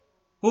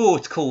Oh,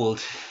 it's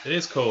cold. It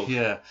is cold.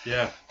 Yeah.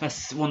 Yeah.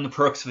 That's one of the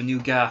perks of a new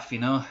gaff, you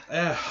know?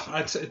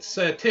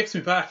 It takes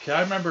me back.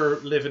 I remember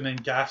living in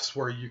gaffs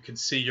where you could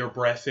see your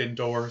breath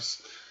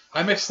indoors.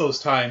 I miss those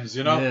times,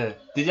 you know? Yeah.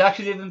 Did you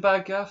actually live in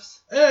bad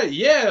gaffs?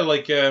 Yeah,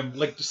 like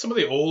some of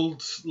the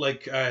old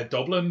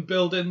Dublin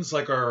buildings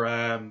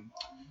are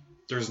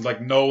there's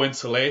like no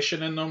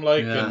insulation in them,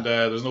 and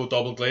there's no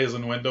double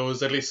glazing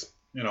windows. At least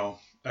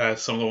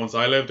some of the ones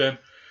I lived in.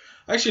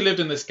 I actually lived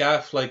in this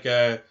gaff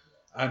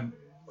and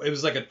it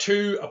was like a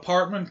two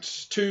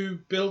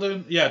apartment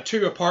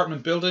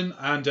building,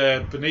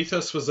 and beneath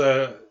us was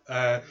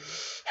a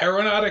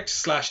heroin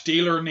addict /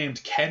 dealer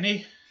named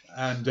Kenny,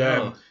 and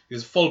he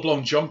was a full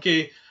blown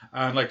junkie,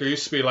 and like there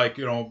used to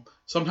be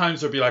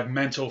sometimes there'd be like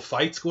mental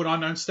fights going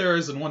on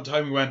downstairs, and one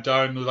time we went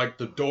down, like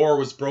the door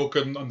was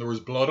broken and there was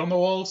blood on the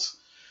walls.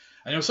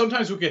 And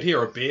sometimes we could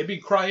hear a baby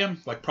crying,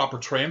 like proper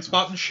train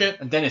spotting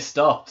shit. And then it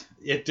stopped.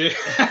 It did.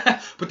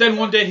 But then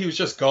one day he was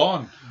just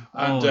gone.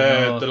 And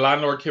the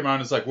landlord came around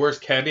and was like, "Where's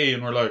Kenny?"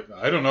 And we're like,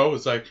 "I don't know."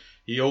 It's like,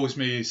 he owes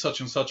me such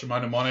and such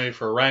amount of money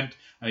for rent.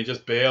 And he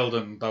just bailed,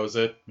 and that was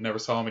it. We never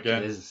saw him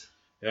again.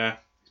 Yeah,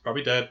 he's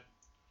probably dead.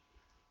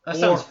 That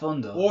sounds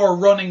fun, though. Or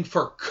running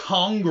for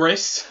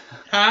Congress.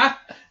 Huh?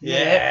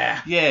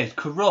 Yeah. Yeah,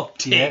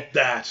 corrupt. Take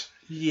that.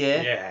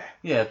 Yeah.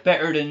 Yeah,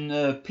 better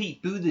than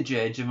Pete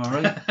Buttigieg, am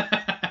I right?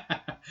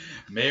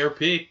 Mayor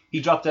Pete.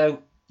 He dropped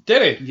out.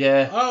 Did he?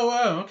 Yeah. Oh,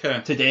 wow,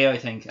 okay. Today, I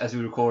think, as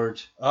we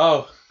record.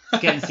 Oh.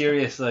 It's getting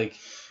serious, like.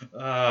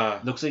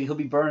 Looks like he'll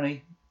be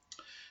Bernie.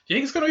 Do you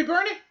think it's going to be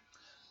Bernie?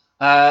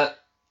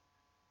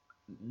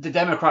 The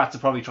Democrats will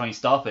probably try and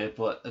stop it,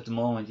 but at the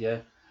moment, yeah.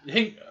 You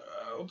think...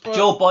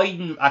 Joe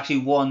Biden actually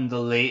won the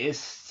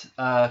latest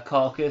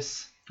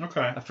caucus.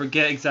 Okay. I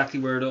forget exactly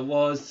where it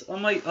was.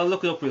 I'll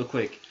look it up real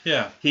quick.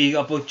 Yeah.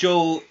 But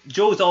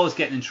Joe's always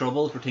getting in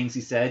trouble for things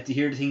he said. Did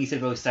you hear the thing he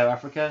said about South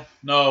Africa?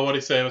 No, what did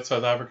he say about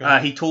South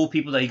Africa? He told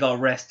people that he got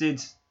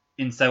arrested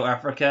in South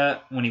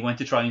Africa when he went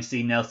to try and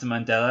see Nelson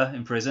Mandela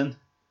in prison.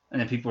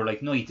 And then people were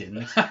like, "No, he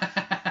didn't."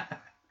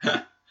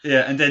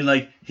 Yeah, and then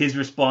like his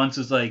response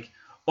was like,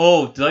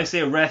 "Oh, did I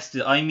say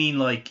arrested? I mean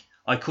like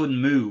I couldn't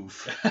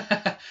move."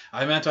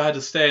 I meant I had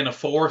to stay in a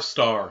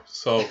 4-star,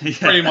 so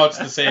pretty much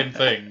the same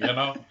thing, you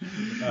know?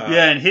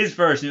 Yeah, and his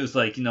version, it was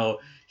like,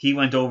 he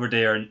went over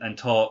there and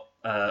taught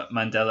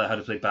Mandela how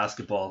to play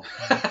basketball.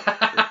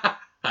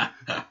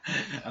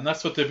 And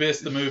that's what they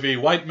based the movie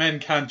White Men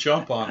Can't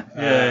Jump on.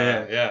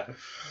 Yeah.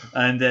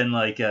 And then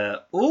like,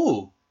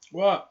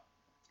 what?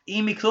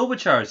 Amy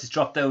Klobuchar has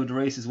dropped out of the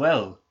race as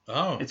well.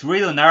 Oh. It's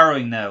real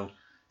narrowing now.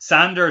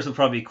 Sanders will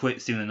probably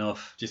quit soon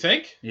enough. Do you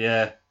think?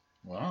 Yeah.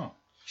 Wow.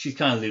 She's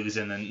kind of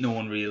losing and no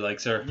one really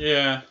likes her.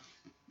 Yeah.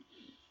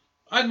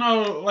 I don't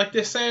know, like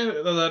they say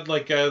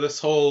that this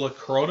whole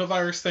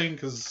coronavirus thing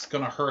is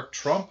going to hurt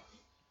Trump.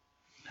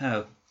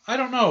 How? I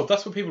don't know.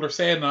 That's what people are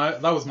saying.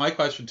 That was my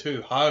question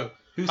too. How?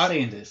 Who's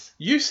saying this?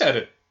 You said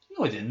it.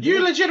 No, I didn't.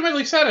 You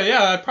legitimately said it.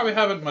 Yeah, I probably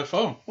have it on my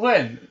phone.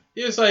 When?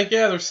 He was like,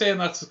 yeah, they're saying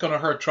that's going to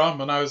hurt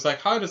Trump. And I was like,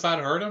 how does that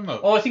hurt him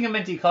though? Oh, I think I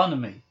meant the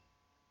economy.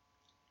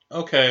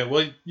 Okay,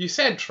 well, you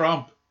said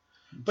Trump.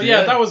 But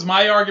yeah, that was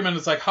my argument.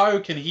 It's like, how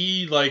can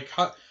he,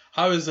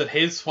 how is it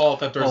his fault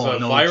that there's a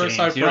virus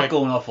outbreak? You're not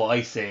going off what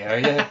I say, are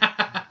you?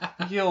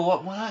 Yo,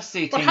 when I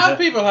say things,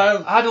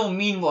 I don't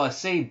mean what I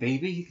say,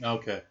 baby.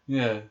 Okay.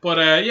 Yeah. But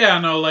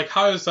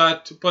how is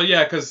that? But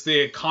yeah, because the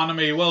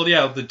economy,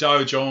 the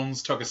Dow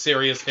Jones took a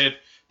serious hit.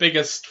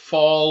 Biggest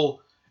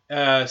fall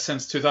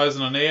since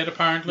 2008,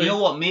 apparently. You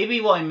know what? Maybe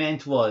what I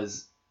meant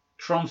was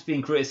Trump's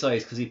being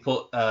criticised because he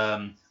put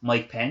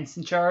Mike Pence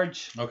in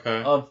charge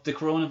of the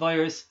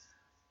coronavirus.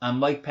 And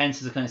Mike Pence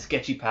has a kind of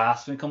sketchy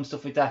past when it comes to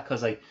stuff like that,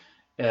 because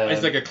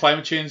he's like a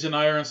climate change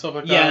denier and stuff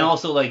like that. Yeah, and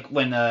also like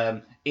when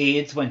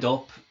AIDS went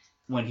up,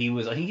 when I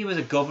think he was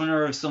a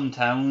governor of some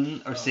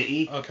town or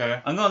city. Okay.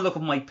 I'm gonna look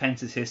up Mike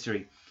Pence's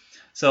history.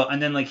 So and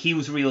then like he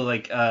was real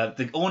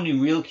the only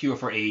real cure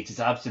for AIDS is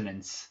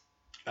abstinence.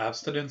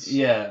 Abstinence.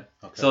 Yeah.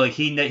 Okay. So like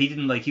he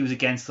didn't he was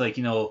against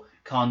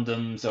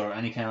condoms or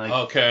any kind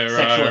of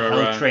sexual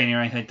health training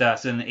or anything like that.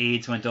 So then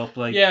AIDS went up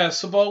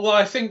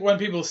I think when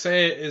people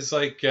say it is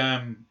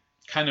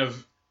kind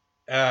of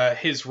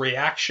his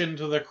reaction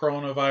to the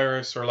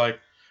coronavirus or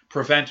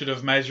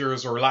preventative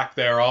measures or lack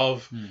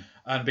thereof,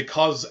 and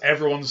because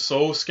everyone's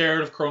so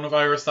scared of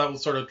coronavirus, that will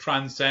sort of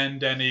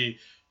transcend any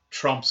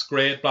Trump's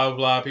great blah blah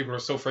blah. People are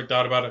so freaked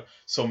out about it,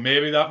 so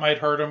maybe that might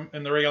hurt him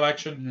in the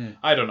re-election.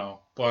 I don't know,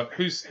 but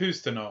who's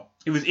to know?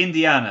 It was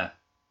Indiana.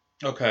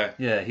 Okay.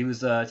 Yeah, he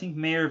was, I think,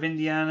 mayor of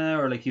Indiana,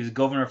 or he was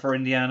governor for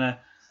Indiana,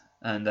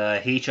 and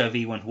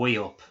HIV went way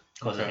up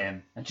because of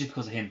him, and just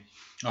because of him.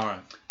 All right.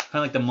 Kind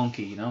of like the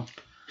monkey, you know?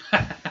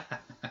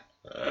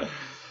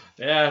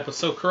 Yeah, but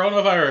so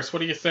coronavirus, what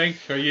do you think?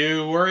 Are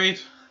you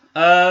worried?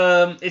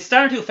 It's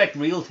starting to affect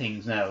real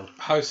things now.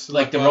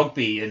 Like the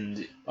rugby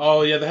and...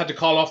 Oh, yeah, they had to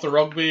call off the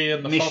rugby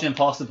and the... Mission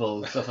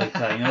Impossible, stuff like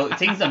that,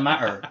 things that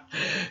matter.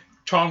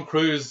 Tom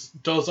Cruise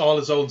does all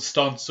his own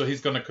stunts, so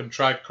he's going to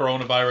contract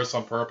coronavirus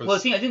on purpose. Well,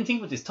 I didn't think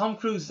about this. Tom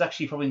Cruise is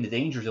actually probably in the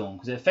danger zone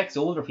because it affects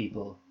older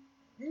people.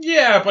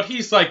 Yeah, but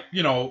he's like,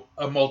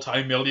 a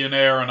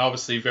multi-millionaire and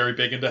obviously very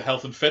big into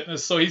health and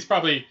fitness. So he's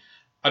probably,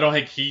 I don't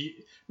think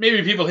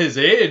maybe people his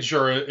age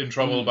are in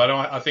trouble, but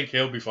I think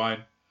he'll be fine.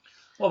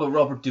 What about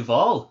Robert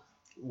Duvall?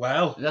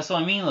 Well, That's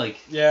what I mean. Like,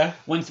 yeah.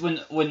 when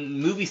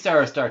movie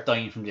stars start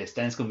dying from this,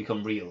 then it's going to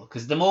become real.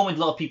 Because at the moment,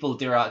 a lot of people,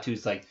 their attitude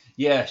is like,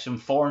 yeah, some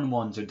foreign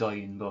ones are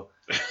dying, but,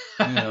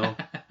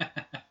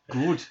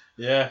 good.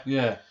 Yeah.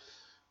 Yeah.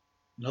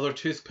 Another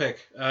toothpick.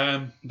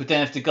 But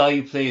then if the guy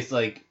who plays,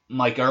 like,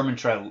 Mike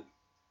Ehrmantraut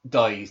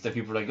dies, then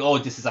people are like, oh,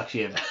 this is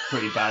actually a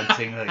pretty bad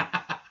thing. Like,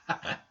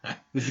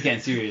 this is getting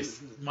serious.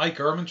 Mike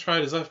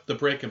Ehrmantraut, is that the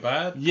Breaking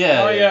Bad?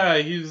 Yeah. Oh, yeah.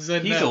 He's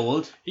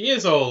old. He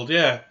is old,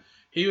 yeah.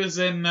 He was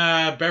in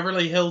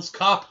Beverly Hills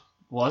Cop.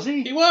 Was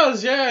he? He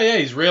was, yeah.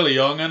 He's really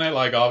young in it,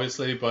 like,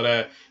 obviously,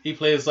 but he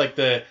plays, like,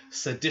 the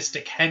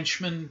sadistic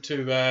henchman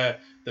to the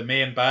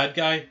main bad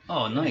guy.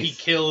 Oh, nice. He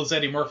kills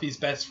Eddie Murphy's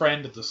best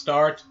friend at the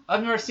start.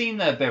 I've never seen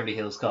the Beverly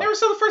Hills Cop. Never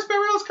saw the first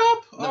Beverly Hills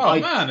Cop? Oh,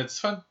 man, it's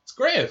fun. It's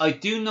great. I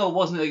do know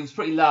it was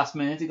pretty last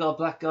minute they got a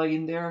black guy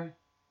in there.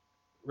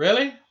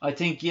 Really? I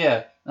think,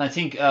 yeah. And I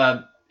think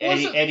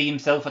Eddie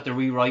himself had to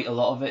rewrite a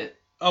lot of it.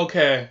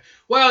 Okay.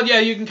 Well, yeah,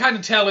 you can kind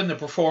of tell in the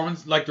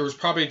performance, like, there was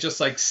probably just,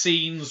 like,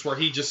 scenes where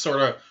he just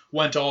sort of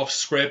went off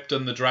script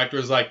and the director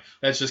was like,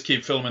 let's just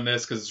keep filming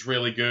this because it's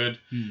really good.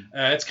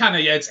 It's kind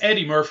of, it's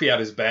Eddie Murphy at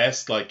his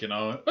best, like,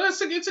 but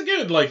it's a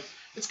good, like,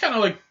 it's kind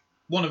of like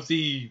one of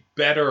the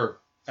better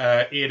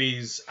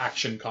 80s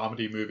action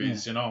comedy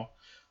movies,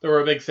 They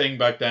were a big thing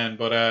back then,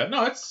 but no,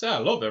 I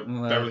love it.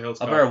 Beverly Hills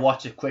Cop. I better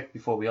watch it quick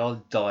before we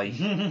all die.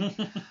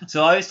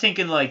 So I was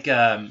thinking, like,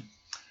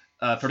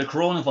 for the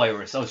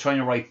coronavirus, I was trying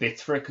to write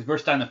bits for it because we're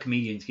stand-up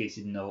comedians, in case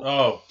you didn't know.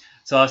 Oh.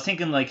 So I was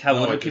thinking, like, how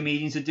other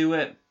comedians would do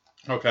it.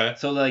 Okay.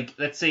 So, like,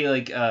 let's say,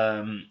 like,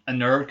 a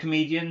nerd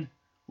comedian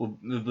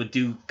would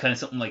do kind of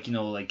something like, just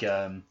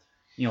going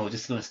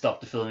to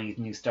stop the filming of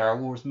the new Star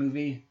Wars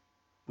movie,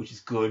 which is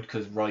good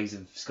because Rise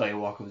of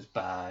Skywalker was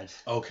bad.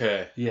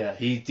 Okay. Yeah,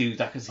 he'd do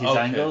that because his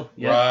angle.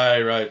 Yeah.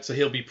 Right. So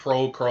he'll be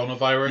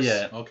pro-coronavirus?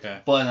 Yeah. Okay.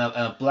 But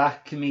a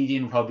black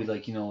comedian would probably,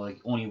 like, like,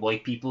 only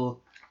white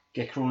people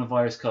get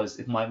coronavirus because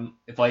if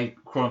I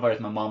coronavirus,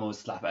 my mom would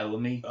slap it out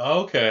with me.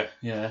 Okay.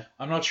 Yeah.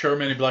 I'm not sure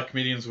many black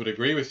comedians would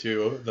agree with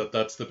you that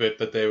that's the bit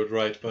that they would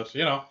write, but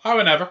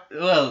however.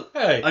 Well,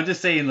 hey. I'm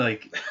just saying,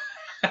 like,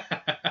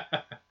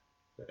 I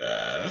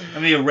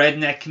mean, a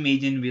redneck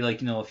comedian would be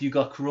like, if you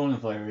got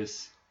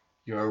coronavirus,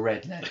 you're a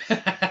redneck.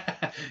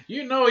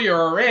 You're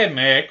a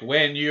redneck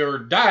when you're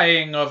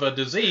dying of a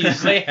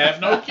disease they have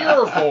no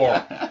cure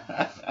for.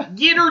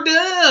 Get her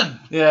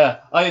done. Yeah,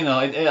 I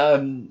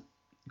know.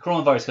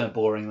 Coronavirus is kind of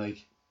boring,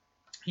 like.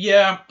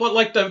 Yeah, but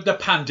like the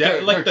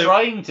pandemic, they're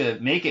trying to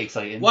make it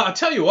exciting. Well, I'll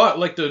tell you what,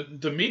 like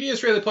the media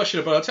is really pushing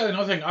it. But I'll tell you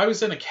another thing. I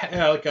was in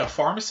a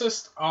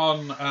pharmacist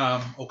on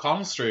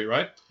O'Connell Street,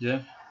 right?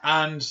 Yeah.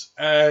 And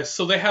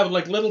so they have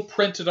like little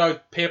printed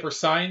out paper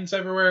signs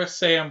everywhere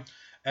saying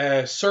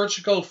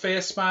surgical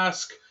face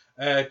mask,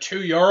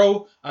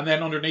 €2, and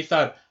then underneath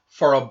that,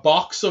 for a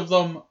box of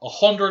them,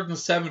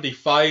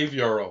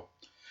 €175.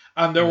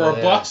 And there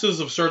were boxes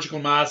of surgical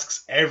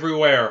masks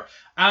everywhere.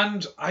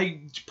 And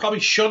I probably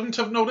shouldn't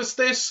have noticed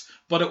this,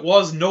 but it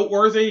was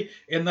noteworthy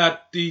in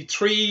that the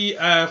 3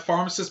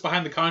 pharmacists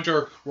behind the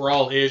counter were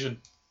all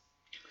Asian.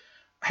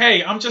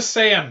 Hey, I'm just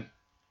saying,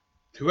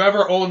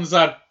 whoever owns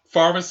that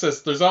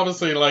pharmacist, there's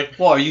obviously like...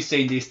 What, are you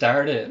saying they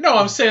started it? No,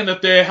 I'm saying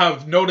that they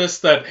have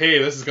noticed that, hey,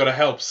 this is going to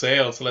help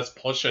sales, so let's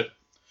push it.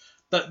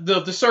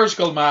 The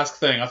surgical mask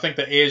thing, I think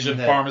the Asian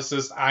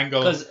pharmacist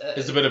angle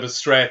is a bit of a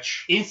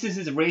stretch.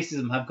 Instances of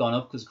racism have gone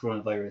up because of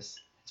coronavirus,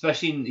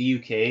 especially in the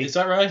UK. Is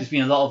that right? There's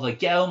been a lot of like,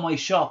 get out of my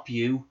shop,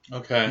 you.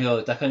 Okay.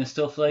 That kind of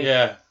stuff. Like.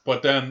 Yeah,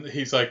 but then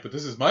he's like, but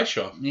this is my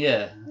shop.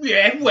 Yeah.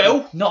 Yeah,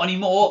 well. Not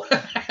anymore.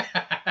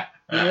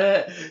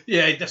 Yeah,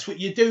 that's what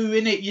you do,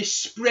 innit? You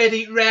spread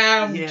it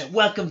round. Yeah,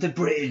 welcome to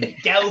Britain.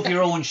 Get out of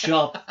your own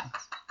shop.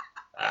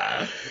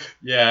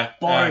 Yeah.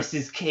 Boris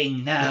is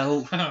king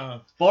now.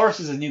 Boris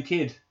is a new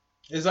kid.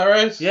 Is that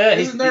right? Yeah.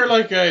 Isn't there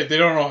like they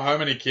don't know how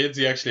many kids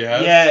he actually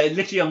has? Yeah,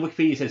 literally on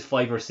Wikipedia it says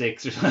 5 or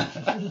 6 or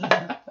something.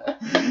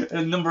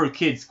 A number of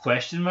kids,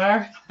 question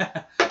mark.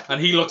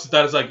 And he looks at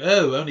that as like,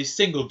 oh, only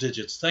single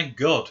digits, thank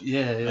God.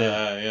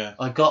 Yeah.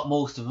 I got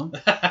most of them.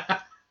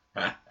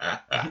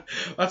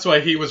 That's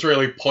why he was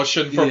really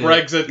pushing for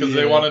Brexit, because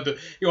he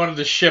wanted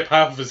to ship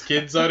half of his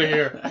kids out of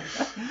here.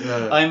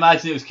 I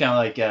imagine it was kind of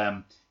like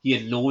he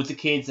had loads of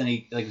kids and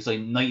it was like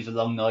Night of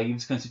the Long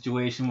Knives kind of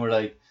situation where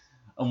like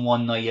on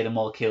one night he had them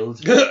all killed.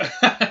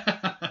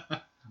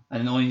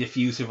 And only a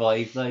few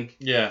survived, like.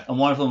 Yeah. And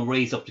one of them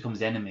raised up to become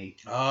his enemy.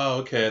 Oh,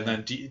 okay. And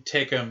then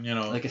take him,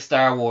 Like a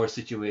Star Wars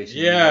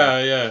situation.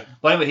 Yeah.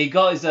 But anyway, he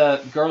got his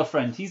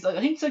girlfriend. I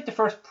think he's like the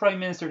first prime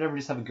minister to ever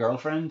just have a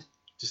girlfriend.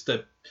 Just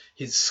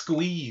his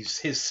squeeze,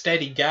 his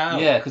steady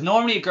gal. Yeah, because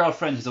normally a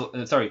girlfriend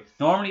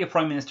normally a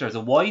prime minister has a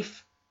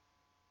wife.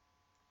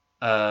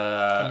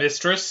 A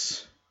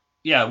mistress.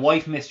 yeah,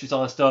 wife, mistress,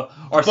 all that stuff.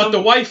 Or But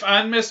the wife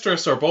and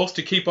mistress are both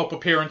to keep up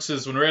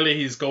appearances when really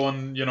he's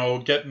going,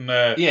 getting...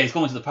 yeah, he's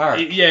going to the park.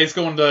 Yeah, he's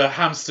going to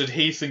Hampstead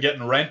Heath and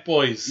getting rent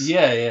boys.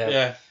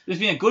 Yeah. There's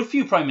been a good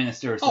few prime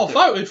ministers. Oh,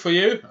 voted for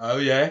you. Oh,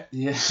 yeah.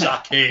 Yeah.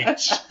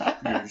 Sackage,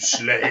 you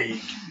slag.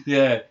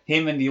 Yeah,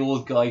 him and the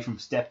old guy from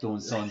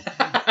Steptoe's Son.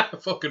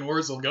 Fucking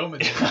Wurzel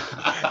Gummidge.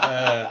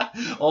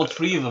 All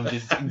three of them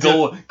just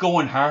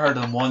going hard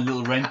on one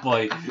little rent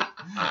boy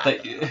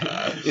that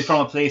is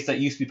from a place that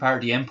used to be part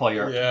of the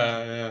empire.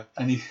 Yeah.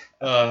 And he...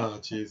 Oh,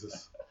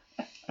 Jesus.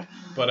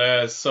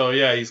 But, so,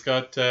 yeah, he's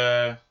got...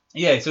 yeah,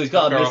 so he's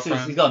got a missus.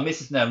 girlfriend. He's got a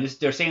missus now.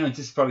 They're saying that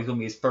this is probably going to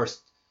be his first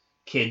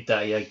kid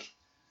that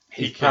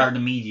he's part of the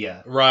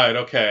media. Right,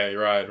 okay,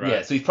 right.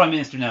 Yeah, so he's prime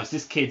minister now. So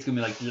this kid's going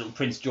to be like little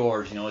Prince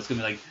George, It's going to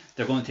be like,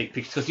 they're going to take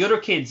pictures. Because the other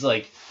kids,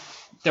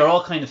 they're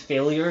all kind of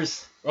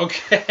failures.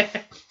 Okay.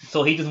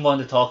 So he doesn't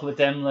want to talk about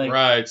them.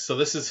 Right, so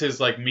this is his,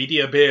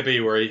 media baby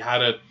where he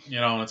had it,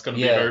 and it's going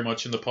to be very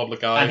much in the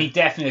public eye. And he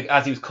definitely,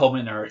 as he was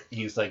coming her,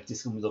 he was like, this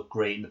is going to look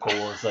great in the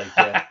polls.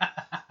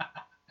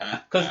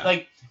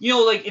 Because,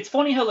 it's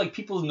funny how,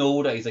 people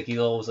know that he's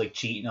always,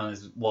 cheating on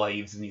his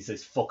wives and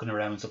he's, fucking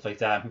around and stuff like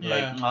that. And people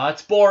are like, oh,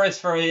 it's Boris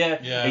for you.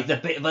 Yeah. He's a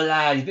bit of a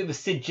lad. He's a bit of a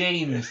Sid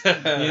James.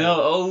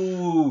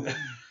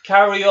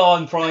 Carry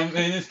on, Prime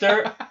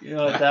Minister.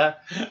 Like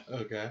that.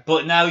 Okay.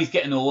 But now he's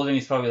getting old and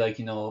he's probably like,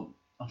 I'm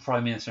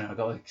Prime Minister and I've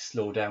got to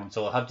slow down.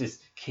 So I'll have this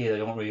kid I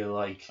don't really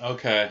like.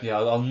 Okay. Yeah,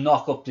 I'll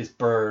knock up this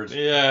bird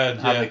and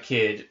have a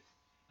kid.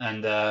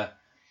 And, I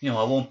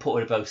won't put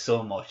it about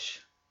so much.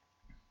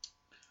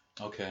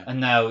 Okay. And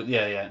now,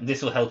 and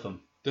this will help him.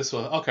 This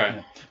will, okay.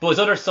 Yeah. But his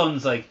other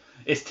sons,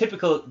 it's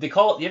typical, they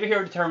call it, you ever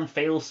hear the term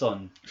fail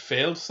son?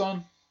 Failed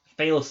son?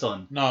 Fail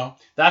son. No.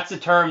 That's a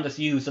term that's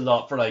used a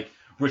lot for,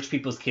 rich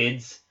people's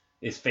kids,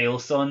 is fail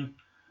son.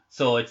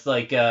 So it's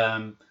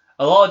a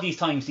lot of these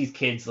times, these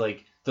kids,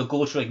 they'll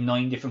go through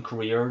 9 different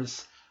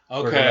careers.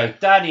 Okay. Where they're like,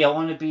 Daddy, I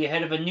want to be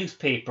head of a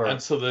newspaper.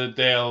 And so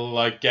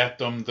they'll get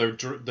them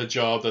the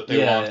job that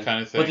they want,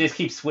 kind of thing. But they just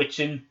keep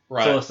switching.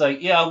 Right. So it's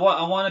I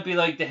want to be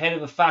the head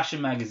of a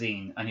fashion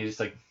magazine, and he's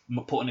just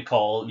putting a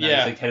call, and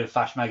then he's head of a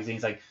fashion magazine.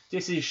 He's like,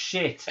 this is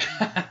shit.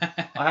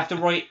 I have to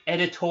write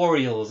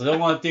editorials. I don't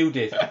want to do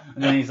this.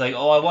 And then he's like,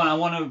 oh, I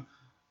want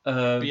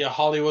to be a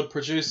Hollywood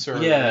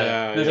producer.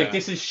 Yeah. And he's like,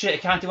 this is shit. I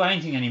can't do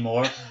anything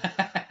anymore.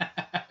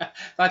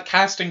 That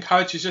casting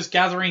couch is just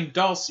gathering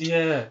dust.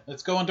 Yeah.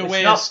 It's going to It's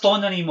waste. not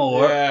fun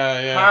anymore.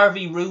 Yeah.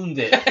 Harvey ruined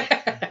it.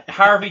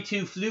 Harvey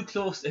flew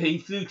too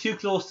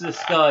close to the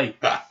sky.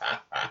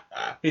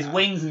 His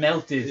wings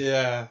melted.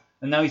 Yeah.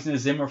 And now he's in a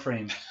Zimmer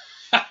frame.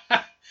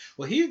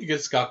 Well, he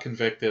just got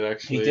convicted,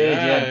 actually. He did,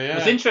 yeah.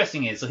 What's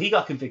interesting is, so he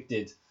got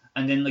convicted,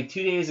 and then 2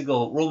 days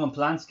ago, Roman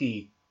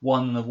Polanski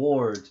won an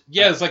award.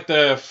 Yeah, it's like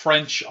the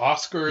French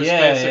Oscars,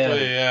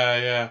 basically.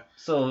 Yeah.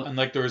 So, and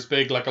there was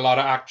big, a lot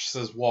of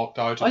actresses walked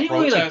out I in think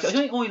protest. I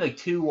think only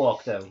 2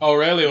 walked out. Oh,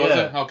 really? Was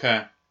it?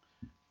 Okay.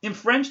 In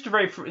France,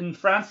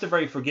 they're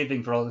very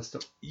forgiving for all this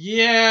stuff.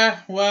 Yeah,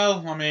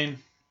 well, I mean,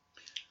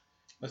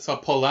 let's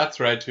not pull that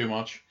thread too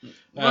much.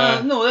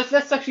 Well, no, let's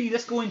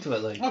go into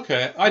it.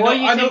 Okay,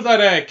 I know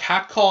that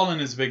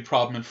catcalling is a big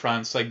problem in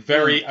France,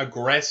 very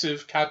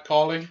aggressive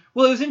catcalling.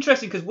 Well, it was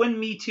interesting because when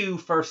Me Too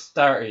first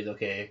started,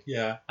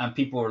 yeah, and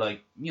people were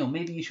like,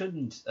 maybe you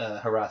shouldn't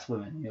harass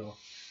women, It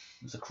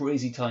was a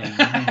crazy time.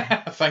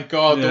 Thank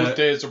God those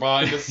days are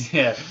behind us.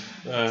 Yeah.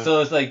 So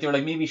it's they were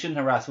like, maybe you shouldn't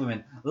harass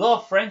women. A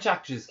lot of French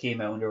actors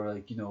came out and they were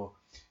like,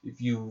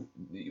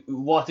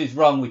 what is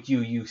wrong with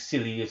you, you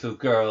silly little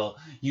girl?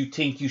 You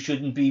think you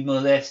shouldn't be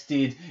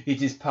molested?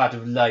 It is part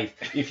of life.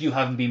 If you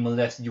haven't been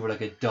molested, you were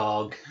like a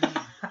dog.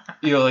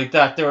 Like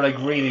that. They were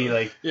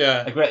really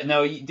yeah.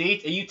 Now,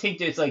 you think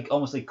that it's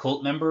almost like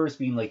cult members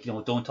being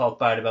don't talk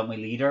bad about my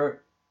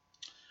leader,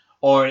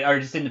 or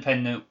are just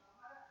independent?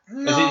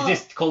 No. Is it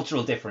just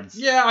cultural difference?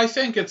 Yeah, I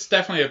think it's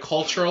definitely a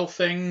cultural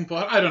thing,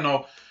 but I don't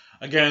know.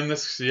 Again,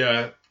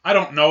 I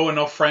don't know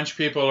enough French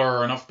people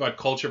or enough about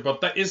culture,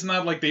 but isn't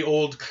that the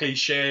old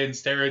cliche and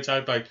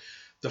stereotype?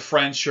 The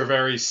French are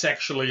very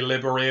sexually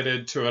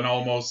liberated to an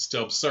almost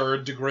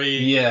absurd degree.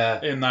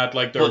 Yeah. In that,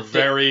 they're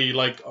very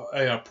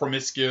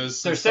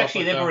promiscuous. They're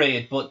sexually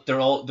liberated, but they're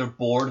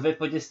bored of it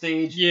by this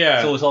stage.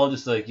 Yeah. So it's all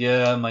just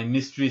my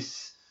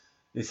mistress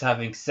is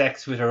having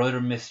sex with her other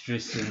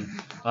mistress, and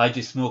I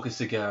just smoke a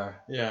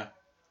cigar. Yeah.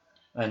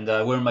 And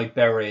I wear my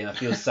beret, and I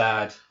feel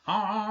sad.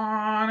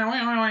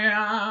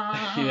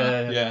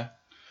 Yeah.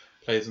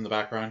 Plays in the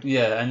background.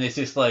 Yeah, and it's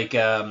just not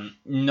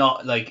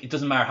it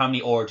doesn't matter how many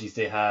orgies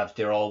they have,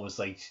 they're always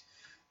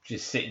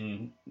just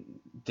sitting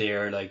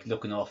there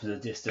looking off in the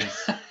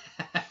distance.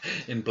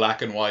 In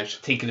black and white.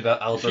 Thinking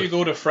about Albert. If you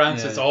go to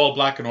France, it's all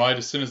black and white.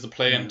 As soon as the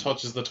plane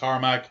touches the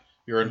tarmac,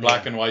 you're in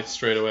black and white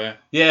straight away.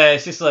 Yeah,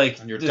 it's just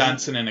and you're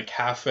dancing in a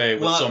cafe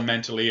with some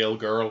mentally ill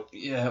girl.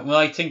 Yeah, well,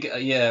 I think of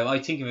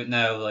it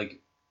now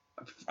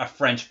a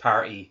French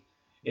party.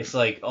 It's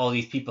all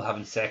these people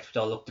having sex, but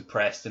all look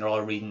depressed and they're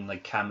all reading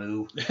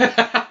Camus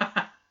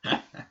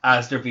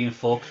as they're being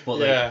fucked,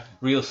 but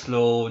real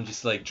slow and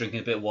just drinking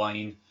a bit of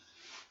wine.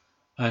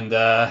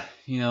 And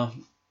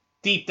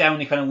deep down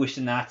they kind of wish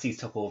the Nazis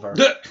took over.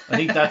 I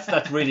think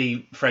that's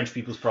really French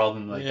people's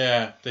problem. Like,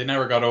 yeah, they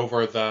never got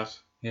over that.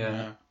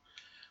 yeah.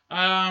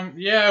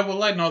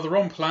 Well, I know the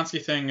Roman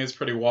Polanski thing is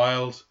pretty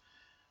wild.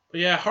 But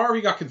yeah,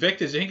 Harvey got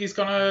convicted. Do you think he's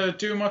gonna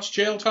do much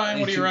jail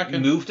time? What do you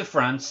reckon? Move to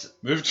France.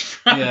 Move to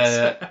France.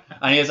 Yeah.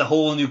 And he has a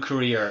whole new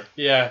career.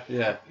 Yeah.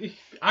 Yeah.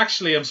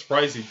 Actually, I'm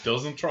surprised he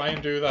doesn't try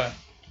and do that.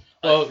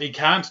 Well, he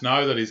can't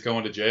now that he's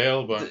going to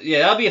jail, but...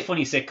 Yeah, that'd be a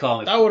funny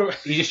sitcom. That would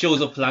have... He just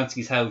shows up at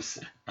Polanski's house.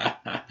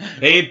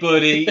 Hey,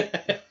 buddy.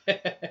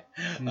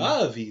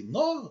 Harvey,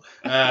 no.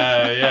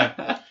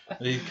 Yeah.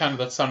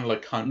 That sounded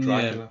like Count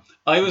Dracula.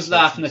 I was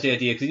laughing at the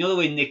idea, because you know the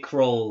way Nick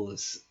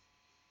Kroll's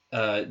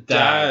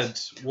dad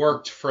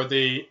worked for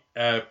the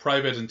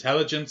private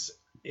intelligence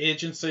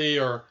agency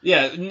or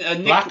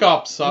Black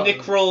Ops. Nick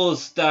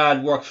Kroll's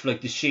dad worked for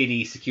like the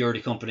shady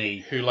security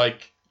company who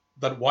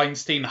that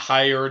Weinstein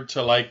hired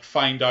to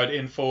find out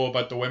info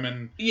about the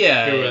women who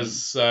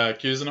was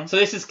accusing him. So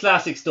this is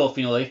classic stuff,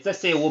 like let's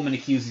say a woman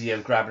accuses you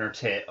of grabbing her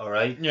tit, all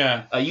right?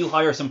 Yeah. You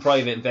hire some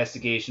private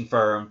investigation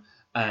firm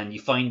and you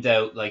find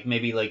out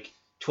maybe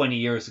 20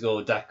 years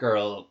ago that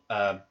girl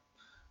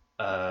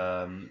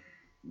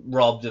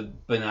robbed a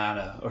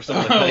banana or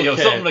something,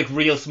 something like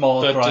real small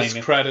that crime.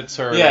 Discredits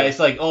her. Yeah, it's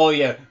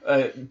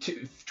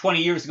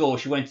 20 years ago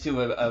she went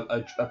to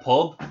a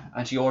pub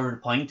and she ordered a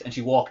pint and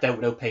she walked out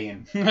without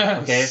paying.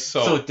 Okay,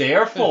 so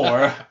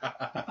therefore,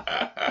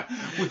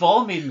 we've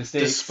all made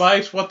mistakes.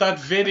 Despite what that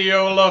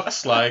video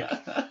looks like,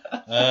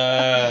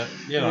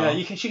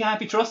 she can't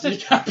be trusted. You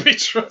can't be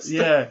trusted.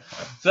 Yeah,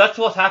 so that's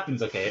what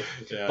happens. Okay,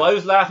 yeah. But I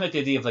was laughing at the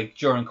idea of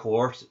during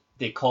court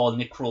they call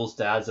Nick Kroll's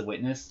dad as a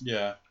witness.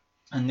 Yeah.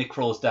 And Nick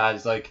Kroll's dad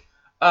is like,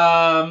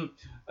 are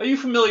you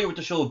familiar with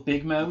the show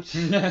Big Mouth?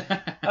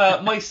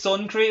 My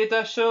son created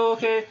that show,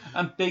 okay?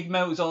 And Big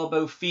Mouth is all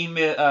about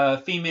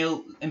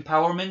female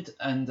empowerment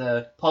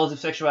and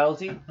positive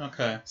sexuality.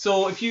 Okay.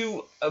 So if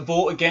you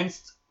vote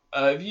against,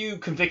 if you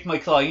convict my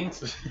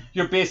client,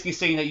 you're basically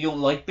saying that you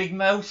don't like Big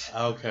Mouth.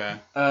 Okay.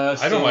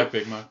 I don't like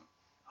Big Mouth.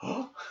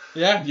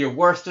 Yeah. You're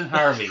worse than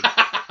Harvey.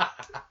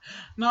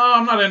 No,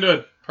 I'm not into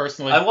it.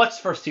 Personally, I watched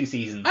the first 2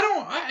 seasons.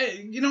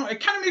 It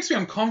kind of makes me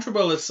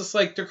uncomfortable. It's just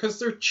because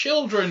they're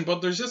children,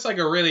 but there's just a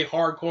really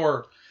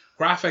hardcore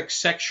graphic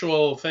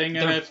sexual thing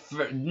in it.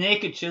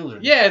 Naked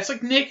children. Yeah, it's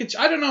naked.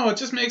 I don't know. It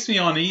just makes me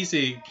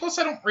uneasy. Plus,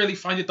 I don't really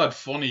find it that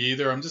funny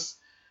either.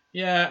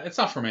 It's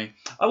not for me.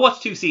 I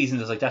watched 2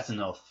 seasons. I was like, that's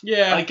enough.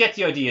 Yeah. I get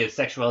the idea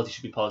sexuality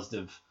should be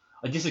positive.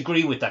 I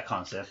disagree with that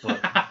concept, but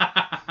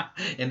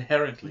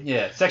inherently.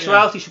 Yeah,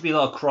 sexuality should be a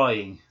lot of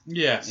crying.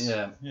 Yes.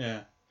 Yeah.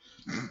 Yeah.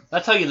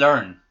 That's how you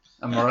learn.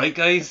 Am I right,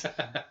 guys?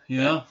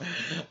 Yeah,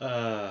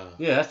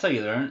 that's how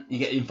you learn. You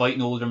get invite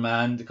an older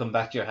man to come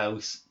back to your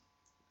house.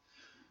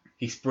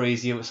 He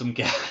sprays you with some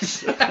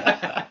gas. And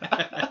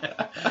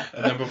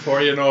then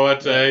before you know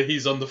it,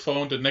 he's on the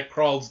phone to Nick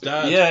Kroll's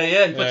dad. Yeah,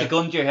 and puts a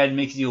gun to your head and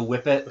makes you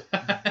whip it.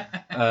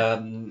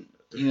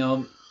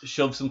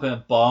 Shove some kind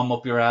of bomb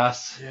up your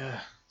ass. Yeah.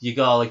 You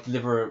gotta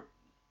deliver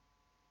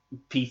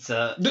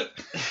pizza.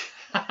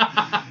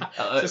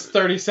 Just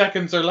 30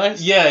 seconds or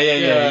less. Yeah.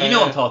 You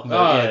know what I'm talking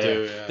about. I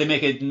do. Yeah. They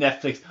make a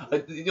Netflix.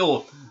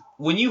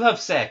 When you have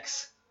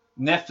sex,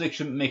 Netflix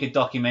should make a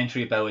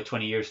documentary about it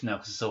 20 years from now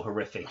because it's so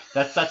horrific.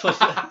 That's what.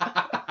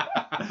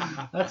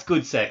 That's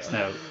good sex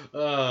now.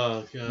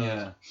 Oh god.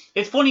 Yeah,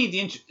 it's funny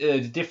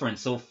the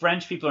difference. So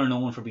French people are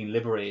known for being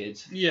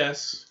liberated.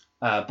 Yes.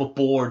 But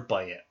bored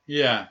by it.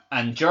 Yeah.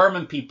 And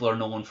German people are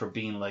known for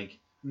being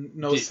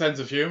no sense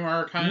of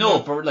humor, kind of. No,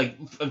 but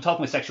I'm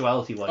talking with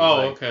sexuality wise.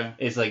 Oh, okay.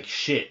 It's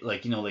shit,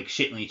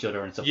 shitting each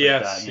other and stuff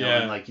yes, like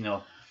that.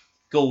 And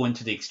go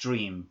into the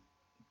extreme.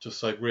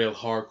 Just real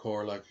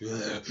hardcore,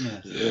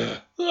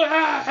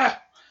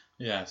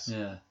 Yes.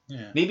 Yeah.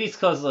 Yeah. Maybe it's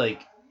because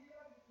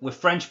with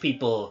French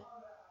people,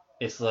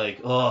 it's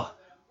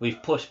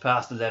we've pushed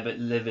past the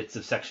limits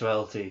of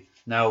sexuality.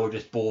 Now we're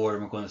just bored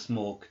and we're going to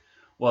smoke.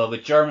 Well,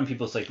 with German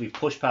people, it's we've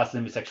pushed past the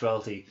limit of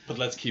sexuality. But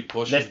let's keep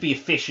pushing. Let's be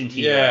efficient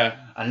here. Yeah.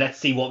 And let's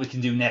see what we can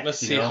do next. Let's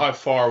see how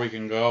far we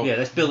can go. Yeah,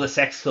 let's build a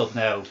sex club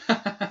now.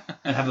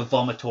 And have a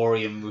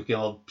vomitorium. We can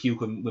all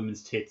puke on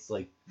women's tits.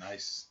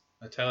 Nice.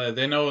 I tell you,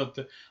 they know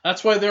it.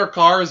 That's why their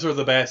cars are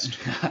the best.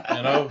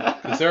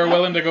 Because they're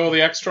willing to go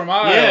the extra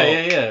mile.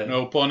 Yeah.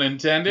 No pun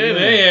intended. Yeah.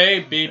 Hey,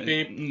 beep,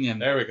 beep. Yeah.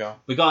 There we go.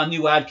 We got a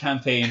new ad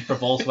campaign for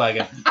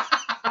Volkswagen.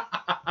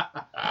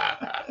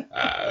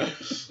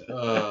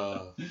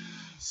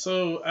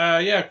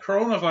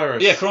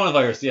 Coronavirus. Yeah,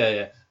 coronavirus.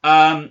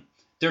 Yeah.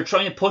 They're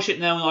trying to push it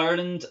now in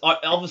Ireland.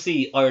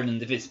 Obviously,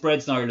 Ireland, if it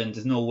spreads in Ireland,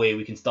 there's no way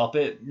we can stop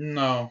it.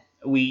 No.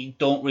 We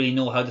don't really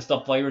know how to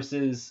stop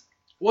viruses.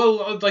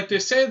 Well, they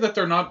say that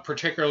they're not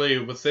particularly,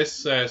 with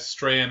this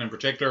strain in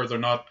particular,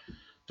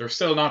 they're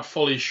still not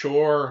fully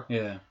sure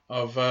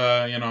of,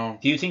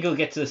 Do you think it'll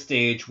get to the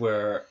stage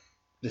where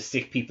the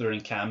sick people are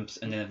in camps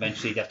and then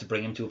eventually they have to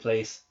bring them to a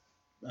place?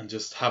 And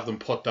just have them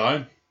put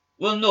down?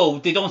 Well, no,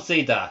 they don't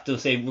say that. They'll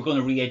say, we're going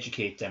to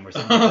re-educate them or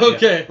something.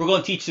 Okay. We're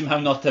going to teach them how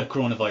not to have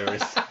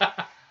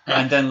coronavirus.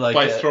 And then like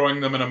by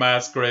throwing them in a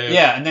mass grave.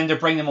 Yeah, and then they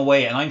bring them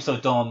away, and I'm so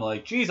dumb,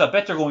 like, geez, I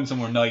bet they're going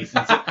somewhere nice.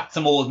 And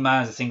some old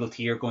man has a single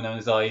tear going down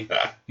his eye.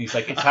 And he's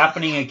like, it's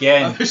happening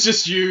again. It's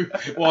just you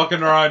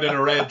walking around in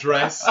a red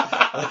dress.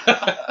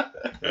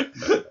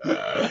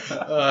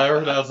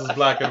 Everyone else is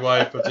black and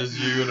white, but just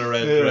you in a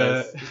red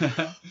dress.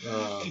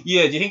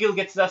 Yeah, do you think it'll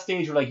get to that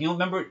stage where, like, you know,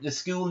 remember the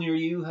school near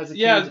you has a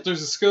kid?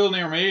 There's a school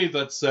near me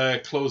that's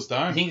closed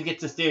down. I think it gets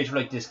to the stage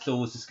where, like, just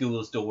close the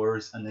school's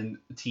doors and then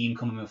a team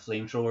come in with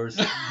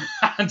flamethrowers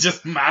and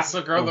just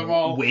massacre them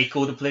all.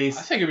 Waco the place.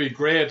 I think it'd be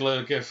great,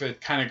 like, if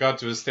it kind of got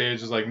to a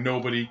stage like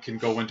nobody can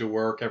go into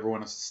work,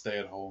 everyone has to stay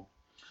at home.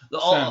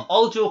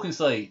 All joking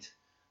aside,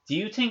 do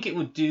you think it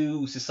would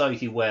do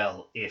society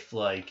well if,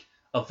 like,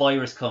 a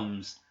virus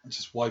comes... It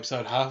just wipes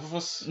out half of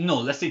us? No,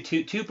 let's say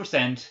 2%,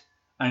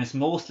 and it's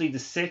mostly the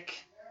sick...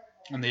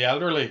 And the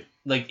elderly.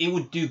 Like, it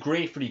would do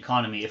great for the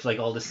economy if, like,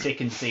 all the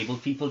sick and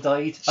disabled people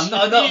died.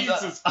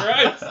 Jesus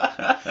Christ!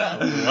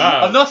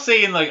 Wow. I'm not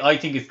saying, like, I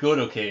think it's good,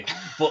 okay?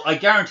 But I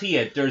guarantee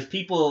you, there's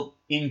people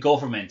in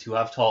government who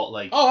have thought,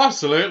 like... Oh,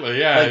 absolutely,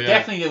 yeah. Like,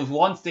 definitely, there was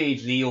one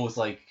stage Leo was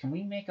like, can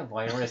we make a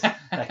virus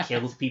that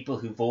kills people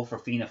who vote for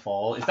Fianna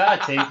Fáil? Is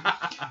that a thing?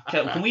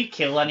 Can we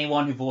kill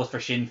anyone who votes for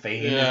Sinn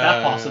Féin? Is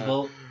that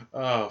possible?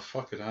 Oh,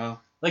 fucking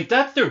hell. Like,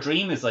 that's their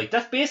dream, is like,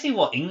 that's basically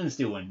what England's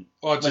doing.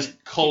 Oh,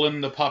 just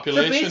culling the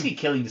population? They're basically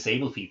killing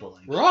disabled people.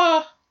 Like.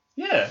 Raw?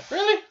 Yeah.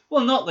 Really?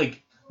 Well, not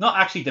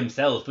actually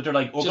themselves, but they're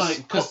like, we're going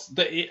to... Because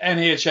the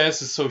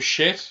NHS is so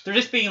shit? They're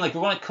just being like,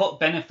 we're going to cut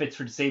benefits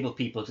for disabled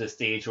people to the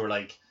stage where,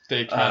 like...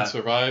 They can't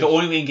survive. The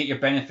only way you can get your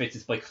benefits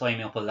is by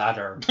climbing up a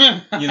ladder.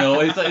 You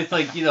know, it's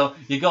like, you know,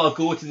 you got to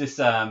go to this...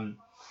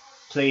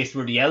 place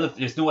where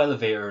there's no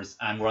elevators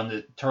and we're on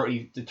the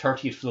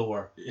 30th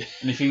floor,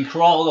 and if you can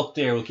crawl up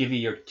there we'll give you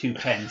your 2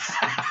 pence,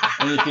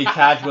 and if you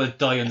can't we'll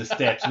die on the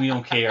steps, we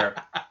don't care.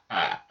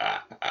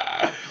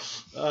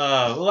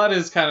 Well, that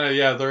is kind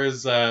of, there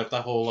is that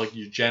whole like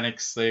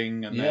eugenics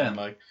thing, and then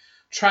like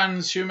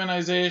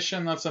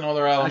transhumanization, that's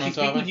another element.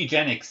 Actually, speaking of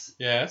eugenics,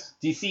 yes,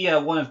 do you see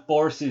one of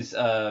Boris's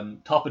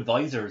top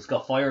advisors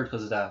got fired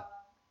because of that?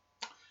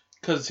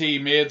 Because he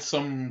made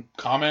some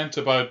comment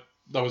about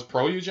that was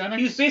pro-eugenics?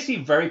 He was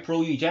basically very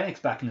pro-eugenics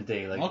back in the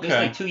day. Like, this,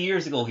 like 2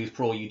 years ago, he was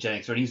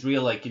pro-eugenics, and he's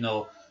real, like, you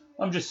know,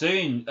 I'm just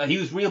saying, he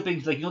was real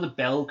big, like, you know, the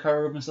bell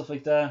curve and stuff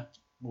like that?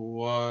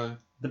 What?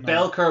 The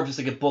bell curve is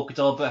like a book. It's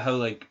all about how,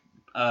 like,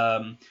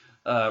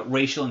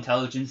 racial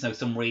intelligence, now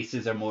some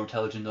races are more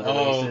intelligent than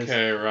other races.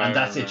 Okay, right. And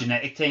that's a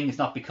genetic thing. It's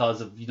not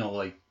because of, you know,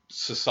 like...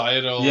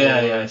 Societal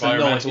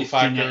environmental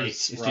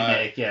factors. It's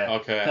genetic, yeah.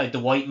 Okay. Like, the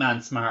white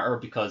man's smarter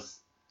because...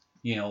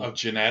 You know, of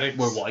genetics.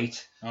 We're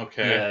white.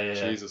 Okay.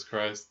 Yeah. Jesus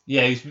Christ.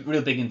 Yeah, he's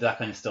real big into that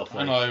kind of stuff.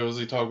 Like. I know. Was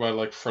he talking about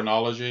like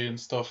phrenology and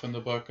stuff in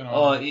the book and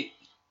all?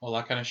 All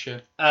that kind of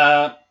shit.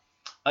 I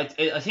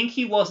think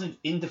he wasn't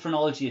into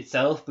phrenology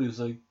itself, but he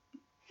was like,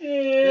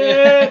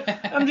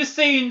 I'm just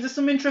saying, there's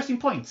some interesting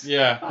points.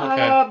 Yeah.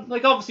 Okay.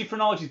 Like obviously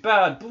phrenology's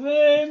bad, but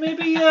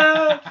maybe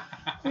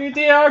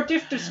they are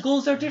different. The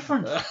schools are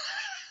different.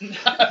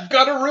 I've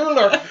got a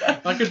ruler.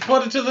 I can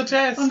put it to the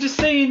test. I'm just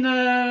saying,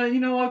 you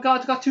know, I've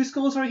got 2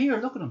 schools right here.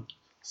 Look at them.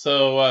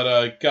 So, what,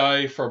 a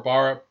guy for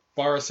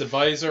Boris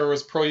advisor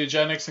was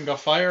pro-eugenics and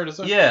got fired, is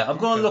it? Yeah, I'm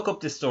going to look up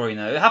this story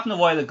now. It happened a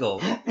while ago.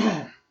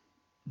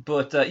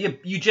 But,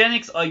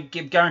 eugenics, I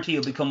guarantee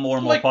will become more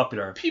and more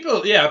popular.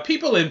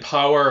 People in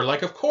power,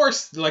 like, of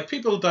course, like,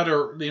 people that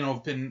are, you know,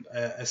 been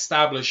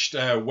established,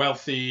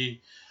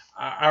 wealthy...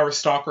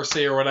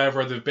 aristocracy or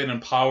whatever, they've been in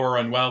power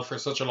and wealth for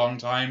such a long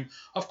time,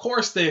 of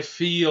course they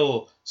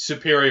feel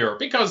superior,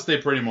 because they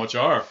pretty much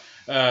are,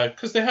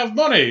 because they have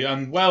money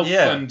and wealth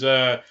and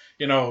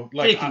you know,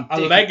 like a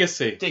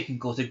legacy. They can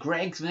go to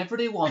Greg's whenever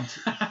they want.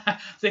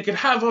 They could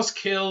have us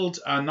killed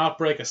and not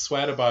break a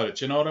sweat about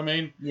it, you know what I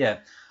mean?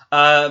 Yeah.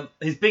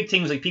 His big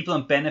thing was like people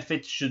on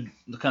benefits should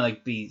kind of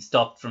like be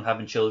stopped from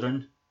having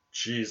children.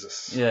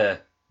 Jesus. Yeah.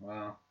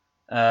 Wow.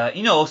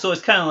 You know, so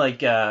it's kind of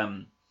like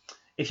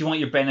if you want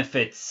your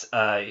benefits,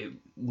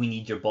 we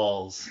need your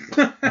balls.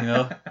 You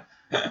know,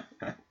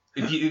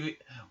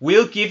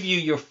 we'll give you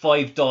your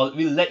 $5.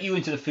 We'll let you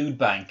into the food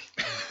bank,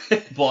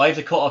 but I have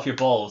to cut off your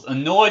balls.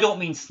 And no, I don't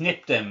mean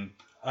snip them.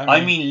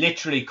 I mean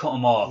literally cut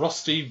them off.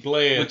 Rusty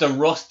blade. With the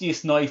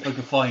rustiest knife I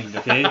could find.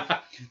 Okay,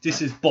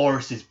 this is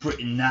Boris's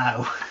Britain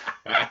now.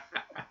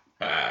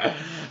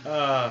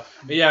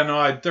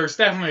 There's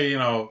definitely, you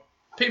know.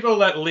 People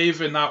that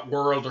live in that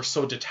world are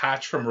so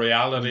detached from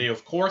reality.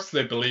 Of course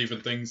they believe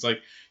in things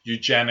like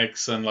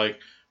eugenics and like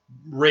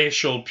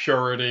racial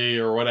purity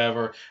or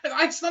whatever.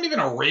 It's not even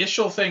a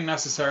racial thing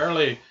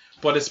necessarily,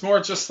 but it's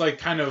more just like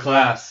kind of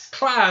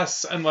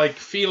class and like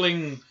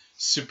feeling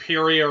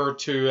superior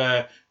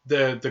to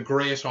the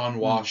great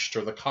unwashed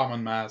or the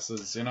common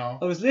masses, you know.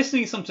 I was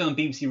listening to something on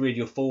BBC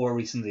Radio 4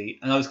 recently,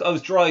 and I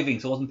was driving,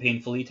 so I wasn't paying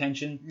full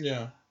attention.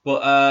 Yeah.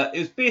 But it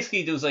was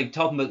basically, there was like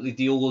talking about like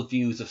the old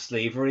views of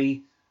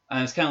slavery,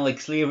 and it's kind of like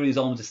slavery is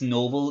almost this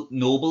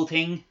noble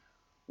thing,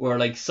 where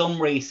like some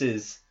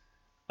races,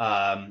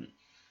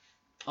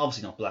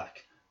 obviously not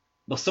black,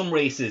 but some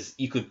races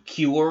you could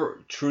cure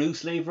through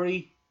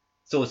slavery,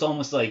 So it's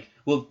almost like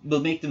we'll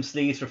make them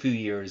slaves for a few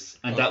years,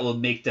 and that will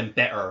make them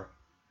better.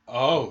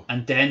 Oh.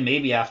 And then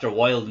maybe after a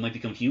while they might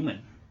become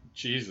human.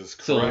 Jesus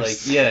Christ. So like,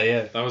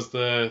 yeah. That was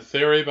the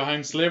theory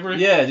behind slavery?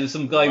 Yeah, there was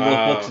some guy Wow.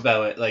 wrote books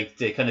about it, like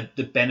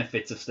the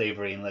benefits of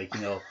slavery, and like,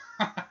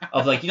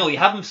 of like, you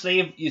have them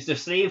they're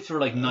slaves for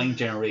like 9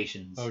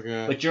 generations.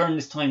 Okay. But during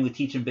this time we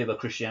teach them a bit about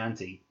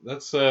Christianity.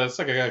 That's it's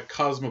like a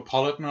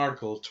Cosmopolitan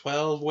article.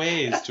 12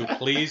 ways to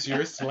please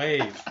your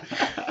slave.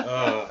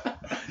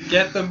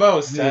 Get the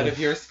most out of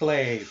your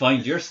slave.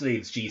 Find your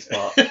slave's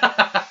G-spot.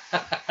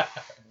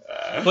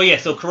 But yeah,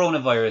 so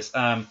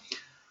coronavirus.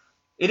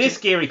 It is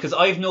scary because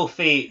I have no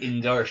faith in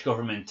the Irish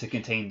government to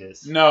contain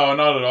this. No,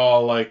 not at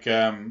all. Like,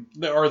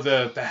 or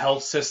the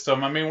health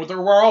system. I mean,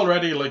 there were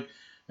already like,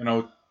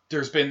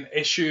 there's been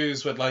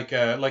issues with like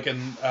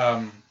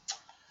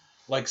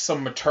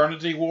some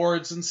maternity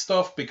wards and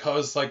stuff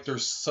because like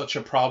there's such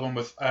a problem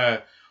with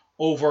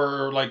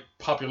over like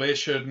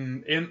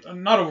population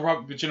not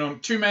over, but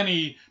too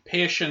many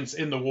patients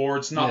in the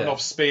wards, not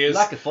enough space,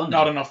 lack of funding,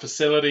 not enough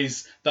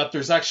facilities. That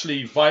there's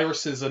actually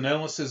viruses and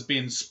illnesses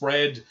being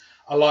spread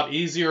a lot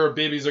easier.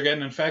 Babies are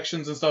getting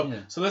infections and stuff. Yeah.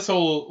 So this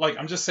whole, like,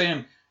 I'm just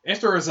saying,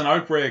 if there is an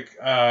outbreak,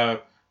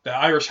 the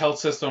Irish health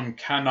system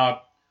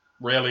cannot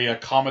really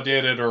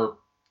accommodate it or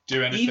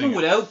do anything. Even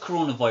without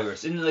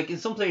coronavirus, in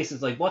some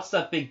places, like, what's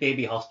that big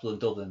baby hospital in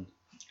Dublin?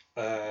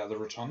 The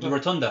Rotunda. The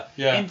Rotunda.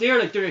 Yeah. And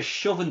they're just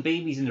shoving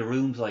babies in the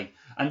rooms, like,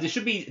 and there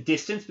should be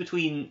distance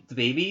between the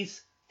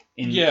babies.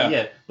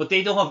 Yeah. But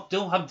they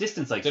don't have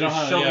distance, like, they're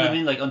shoving them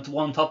in like onto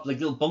one top, like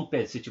little bunk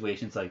bed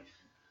situations, like.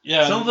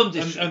 Yeah, some of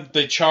them and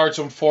they charge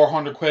them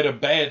 400 quid a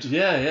bed.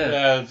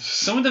 Yeah.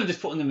 Some of them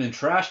just putting them in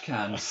trash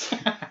cans.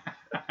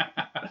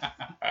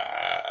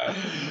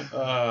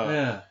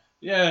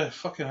 Yeah,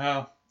 fucking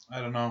hell. I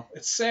don't know.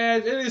 It's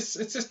sad. It is.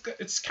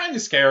 It's kind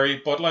of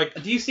scary, but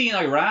like. Do you see in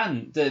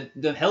Iran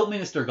the health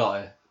minister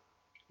got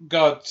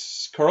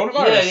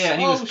coronavirus? Yeah, and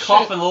he was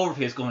coughing over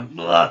place, going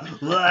blah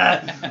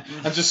blah,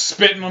 and just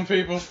spitting on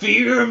people.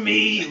 Fear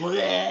me,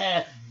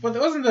 blah. But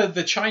wasn't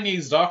the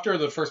Chinese doctor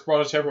that first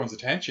brought it to everyone's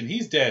attention?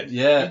 He's dead.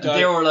 Yeah,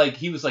 they were like,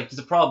 he was like, there's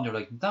a problem. They're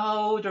like,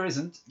 no, there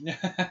isn't.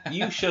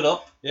 You shut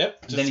up.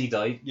 Yep. Then he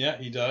died. Yeah,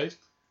 he died.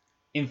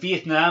 In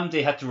Vietnam,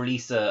 they had to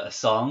release a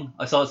song.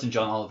 I saw this in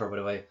John Oliver, by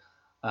the way.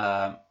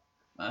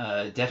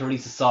 They had to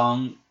release a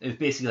song. It was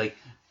basically like,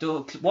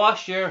 don't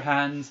wash your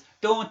hands,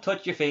 don't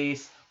touch your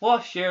face,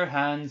 wash your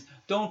hands,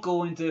 don't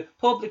go into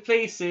public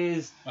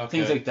places,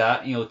 things like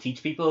that.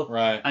 Teach people.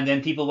 Right. And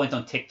then people went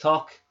on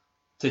TikTok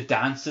to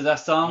dance to that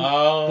song,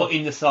 but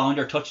in the song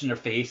they're touching their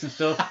face and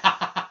stuff.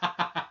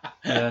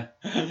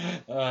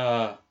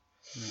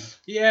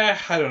 Yeah,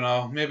 I don't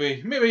know.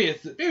 Maybe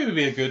it'd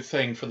be a good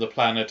thing for the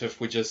planet if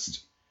we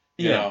just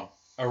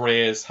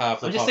erase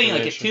half the population. I'm just saying,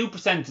 like, if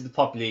 2% of the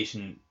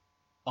population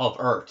of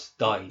Earth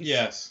dies.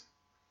 Yes.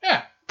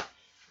 Yeah.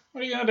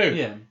 What are you gonna do?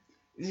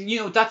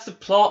 Yeah. That's the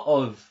plot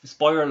of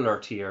Spoiler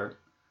Alert here.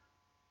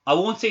 I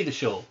won't say the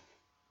show,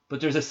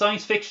 but there's a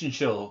science fiction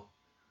show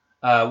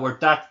where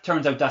that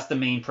turns out that's the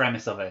main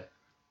premise of it.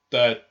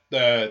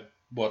 The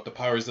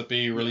powers that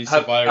be release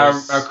a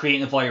virus are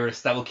creating a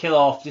virus that will kill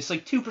off just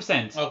like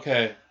 2%.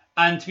 Okay.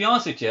 And to be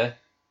honest with you,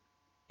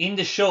 in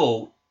the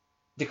show,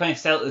 they kind of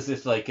sell it as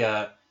if like,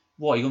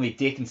 what, you're gonna be a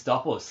dick and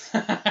stop us?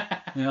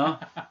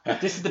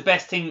 This is the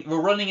best thing. We're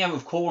running out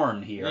of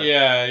corn here.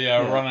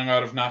 Yeah. We're running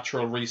out of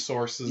natural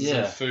resources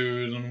and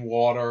food and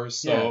water,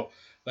 so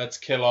let's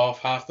kill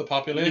off half the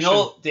population.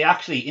 They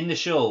actually, in the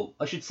show,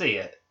 I should say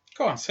it.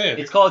 Go on, say it.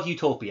 It's called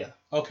Utopia.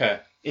 Okay.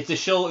 It's a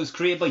show that was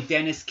created by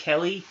Dennis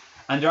Kelly,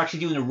 and they're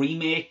actually doing a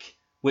remake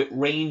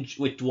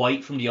with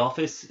Dwight from The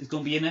Office is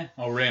going to be in it.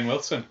 Oh, Rainn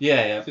Wilson.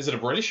 Yeah. Is it a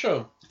British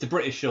show? It's a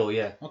British show,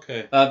 yeah.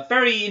 Okay.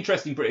 Very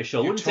interesting British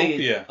show.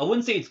 Utopia. I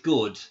wouldn't say it's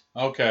good.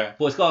 Okay.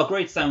 But it's got a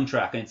great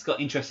soundtrack and it's got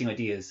interesting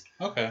ideas.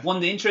 Okay. One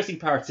of the interesting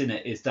parts in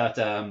it is that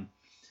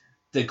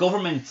the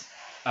government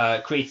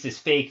creates this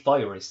fake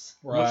virus,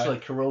 much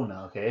like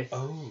Corona, okay?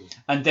 Oh.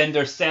 And then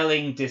they're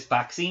selling this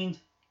vaccine.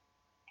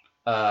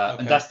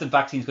 And that's the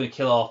vaccine's going to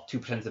kill off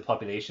 2% of the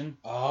population.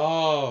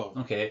 Oh.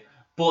 Okay.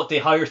 But they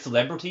hire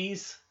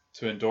celebrities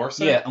to endorse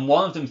it? Yeah, and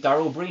one of them's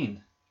Darryl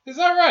Breen. Is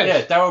that right?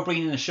 Yeah, Darryl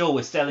Breen in the show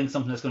is selling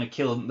something that's going to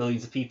kill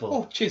millions of people.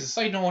 Oh, Jesus,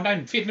 I know, and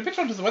I'm feeling a bit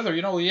under the weather.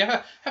 You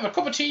have a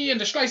cup of tea and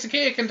a slice of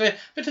cake and a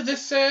bit of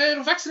this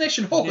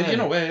vaccination. Oh,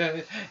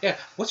 yeah.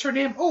 What's her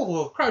name?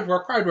 Oh, crowd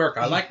work.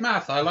 I like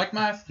math.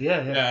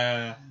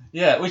 Yeah,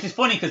 which is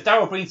funny because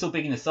Darryl Breen's so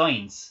big into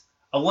science.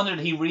 I wonder if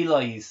he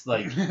realised,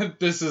 like...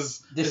 this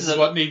is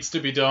what needs to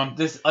be done.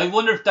 I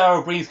wonder if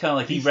Darryl Breen's kind of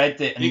like, he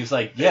read it and he was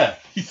like, yeah.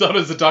 He thought it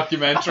was a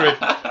documentary.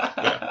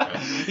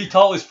 He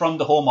thought it was from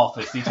the Home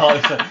Office. He thought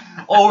it was like,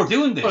 oh, we're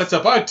doing this. Well, it's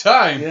about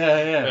time.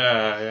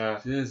 Yeah.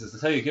 Jesus,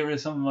 that's how you get rid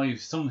of some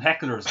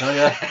hecklers, tell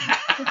ya.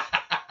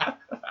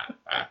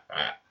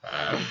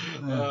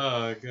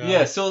 Oh, God.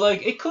 Yeah, so,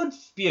 like, it could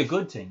be a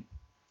good thing.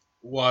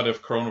 What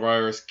if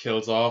coronavirus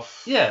kills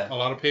off a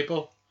lot of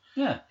people?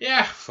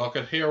 Yeah, fuck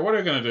it. Here, what are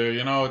you going to do?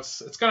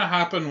 It's going to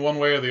happen one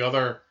way or the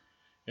other.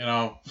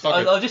 I'll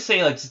just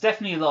say, like, there's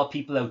definitely a lot of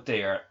people out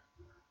there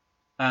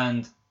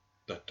and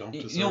That don't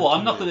deserve you know what? to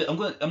I'm not live.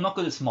 good. I'm not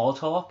good at small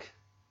talk,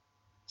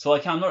 so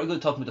I'm not really good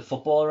at talking about the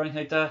football or anything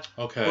like that.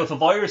 Okay. But if a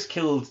virus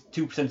killed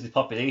 2% of the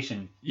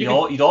population,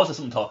 You you'd also have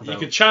something to talk You about.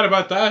 could chat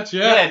about that,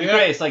 yeah. Yeah, it'd be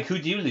great. It's like, who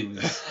do you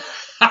lose?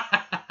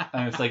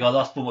 And it's like, I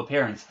lost both my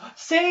parents.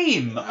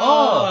 Same.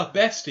 Oh,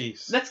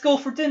 besties. let's go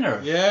for dinner.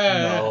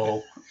 Yeah.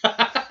 No.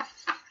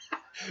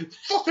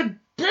 Fucking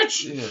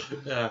bitch. Yeah.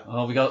 Yeah.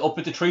 Oh, we got up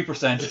it to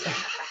 3%.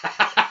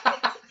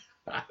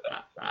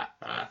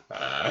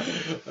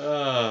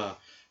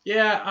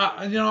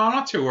 I'm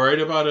not too worried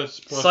about it.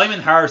 But Simon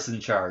Harrison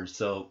in charge,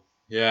 so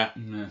yeah,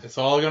 yeah. it's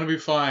all gonna be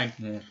fine.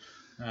 Yeah.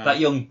 That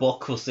young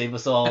buck will save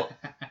us all.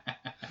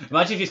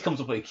 Imagine if he just comes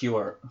up with a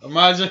cure.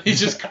 Imagine he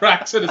just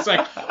cracks it. It's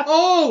like,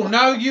 oh,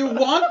 now you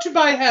want to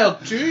buy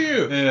help, do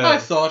you? Yeah. I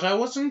thought I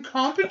was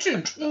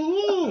incompetent.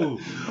 Ooh.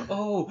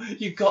 Oh,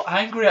 you got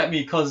angry at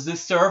me because the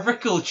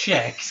cervical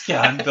check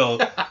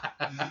scandal.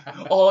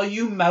 Oh,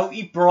 you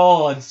mouty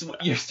broads,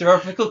 your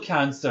cervical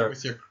cancer.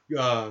 With your,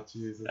 oh,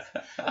 Jesus.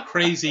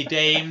 Crazy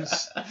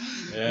dames.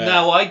 Yeah.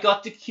 Now I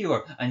got the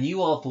cure, and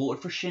you all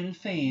voted for Sinn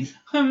Féin.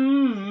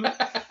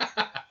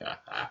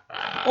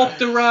 Up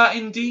the rat,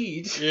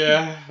 indeed.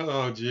 Yeah.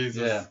 Oh,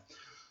 Jesus. Yeah.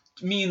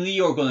 Me and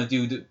Leo are going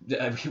to do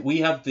we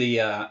have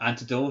the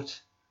antidote,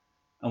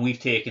 and we've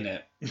taken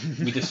it.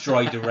 We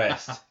destroyed the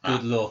rest.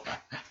 Good luck.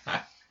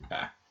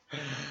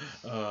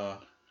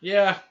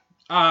 Yeah.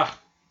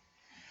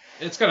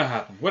 It's going to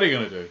happen. What are you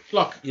going to do?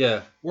 Look,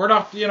 Yeah. we're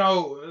not,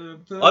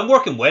 I'm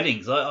working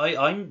weddings.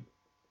 I'm.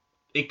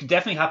 It could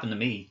definitely happen to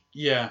me.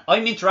 Yeah.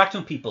 I'm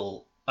interacting with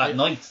people at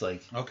nights.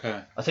 Like,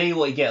 Okay. I'll tell you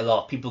what, you get a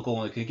lot. People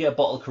going, like, "Could you get a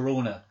bottle of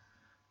Corona?"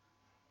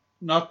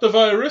 Not the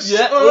virus.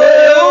 Yeah.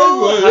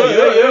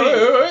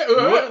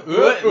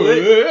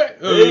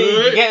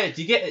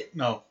 Do you get it?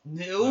 No.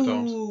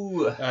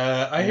 No.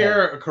 I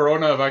hear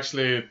Corona have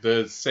actually,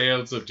 the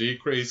sales have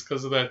decreased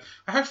because of that.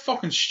 How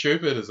fucking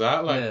stupid is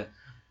that? Like, Yeah.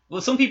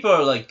 Well, some people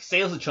are like,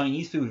 sales of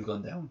Chinese food have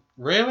gone down.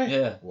 really?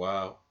 Yeah.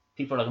 Wow.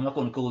 People are like, I'm not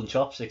going to Golden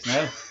Chopsticks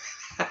now.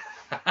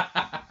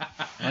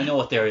 I know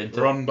what they're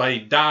into. Run by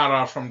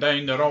Dara from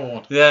down the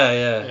road. Yeah,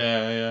 yeah.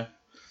 Yeah.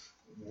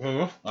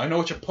 Well, I know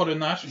what you put in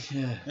that.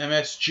 Yeah.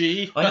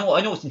 MSG.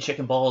 I know what's in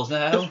chicken balls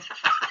now.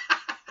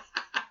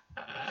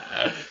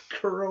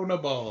 Corona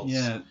balls.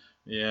 Yeah.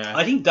 Yeah.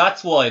 I think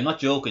that's why, I'm not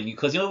joking,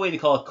 because you know the way they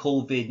call it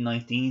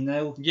COVID-19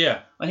 now? Yeah.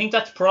 I think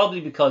that's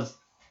probably because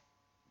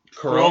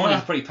Corona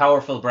is a pretty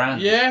powerful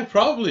brand. Yeah,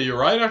 probably. You're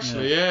right,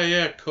 actually.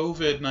 Yeah.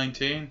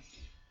 COVID-19.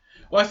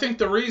 Well, I think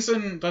the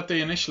reason that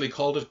they initially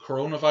called it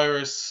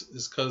coronavirus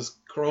is because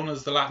corona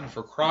is the Latin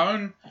for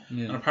crown,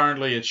 and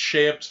apparently it's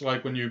shaped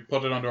like when you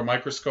put it under a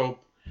microscope,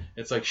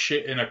 it's like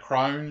in a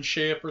crown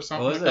shape or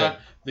something like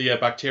that. The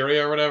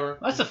bacteria or whatever.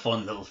 That's a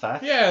fun little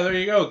fact. Yeah, there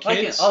you go,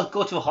 kids. I'll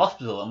go to a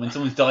hospital and when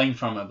someone's dying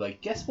from it, I'm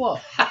like, guess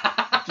what?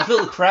 There's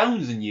little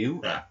crowns in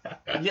you.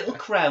 Little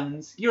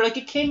crowns. You're like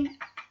a king.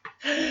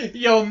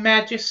 Your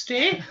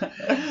Majesty.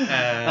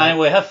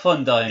 Anyway, have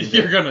fun dying.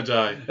 You're gonna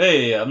die.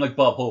 Hey, I'm like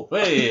Bob Hope.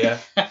 Hey.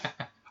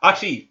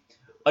 Actually,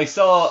 I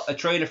saw a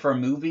trailer for a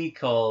movie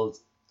called,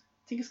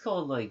 I think it's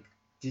called like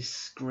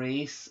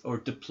Disgrace or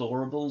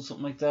Deplorable,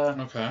 something like that.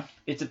 Okay.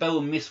 It's about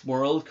a Miss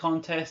World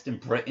contest in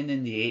Britain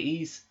in the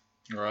 80s.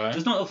 Right.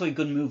 Does not look like a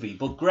good movie,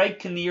 but Greg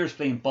Kinnear's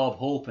playing Bob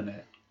Hope in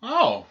it.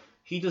 Oh.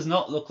 He does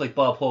not look like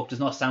Bob Hope, does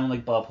not sound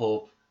like Bob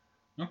Hope.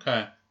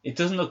 Okay. It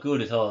doesn't look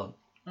good at all.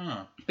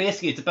 Oh.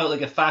 Basically, it's about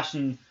like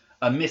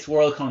a Miss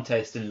World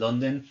contest in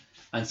London,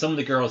 and some of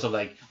the girls are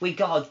like, "We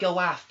gotta go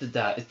after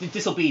that." It's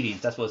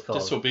disobedience. That's what it's called.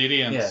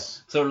 Disobedience. Yeah.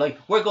 So they're like,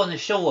 "We're going to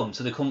show them."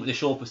 So they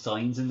show up with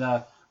signs and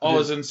that. Oh,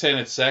 is it saying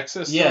it's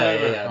sexist?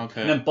 Yeah.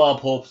 Okay. And then Bob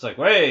Hope's like,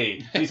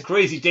 "Hey, these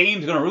crazy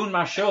dames are gonna ruin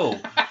my show."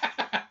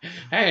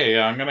 Hey,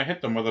 I'm gonna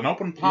hit them with an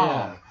open palm.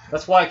 Yeah.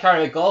 That's why I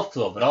carry a golf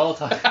club at all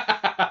times.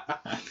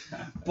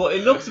 But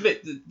it looks a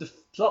bit. The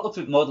plot looks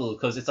a bit muddled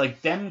because it's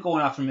like them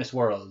going after Miss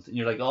World, and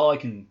you're like, "Oh, I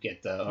can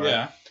get that." All right.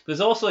 Yeah. But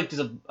there's also like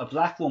there's a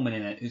black woman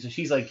in it.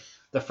 She's like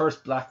the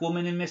first black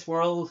woman in Miss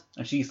World,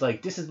 and she's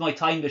like, "This is my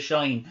time to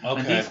shine," and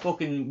Okay. these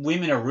fucking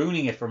women are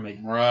ruining it for me.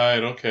 Right.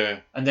 Okay.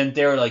 And then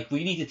they're like,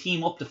 "We need to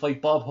team up to fight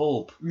Bob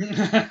Hope."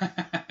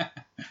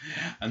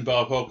 And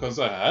Bob Hope goes,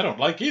 I don't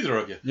like either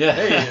of you. Yeah,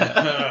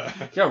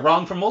 Hey. you're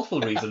wrong for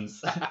multiple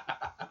reasons.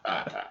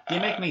 You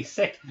make me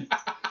sick.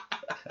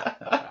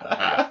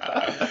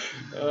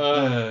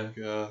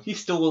 God. He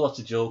stole lots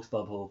of jokes,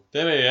 Bob Hope.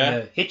 Did he?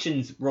 Yeah.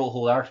 Hitchens wrote a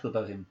whole article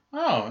about him.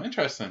 Oh,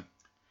 interesting.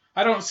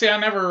 I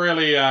never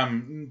really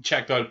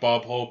checked out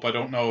Bob Hope. I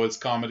don't know his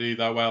comedy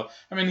that well.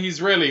 I mean,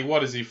 he's really,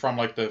 what is he, from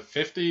like the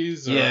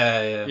 50s? Or?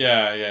 Yeah.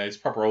 Yeah, he's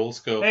proper old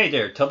school. Hey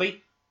there,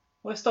 Tubby.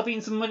 Why stop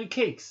eating some muddy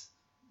cakes?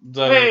 Is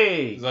that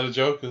Hey! is that a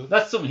joke? Is it?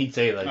 That's something he'd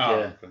say, like, Oh,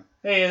 yeah. okay.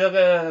 Hey,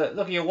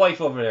 look at your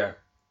wife over there.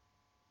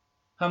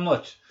 How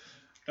much?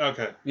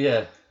 Okay.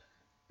 Yeah.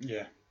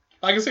 Yeah.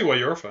 I can see why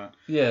you're a fan.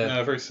 Yeah.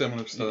 Yeah, very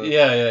similar stuff.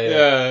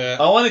 Yeah.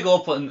 I want to go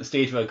up on the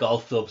stage with a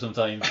golf club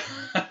sometime.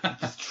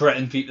 Just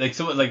threaten people. Like,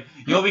 someone, like,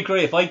 you know, it'd be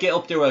great if I get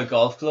up there with a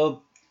golf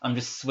club, I'm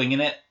just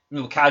swinging it,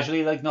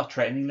 casually, like not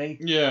threateningly.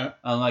 Yeah.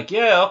 I'm like,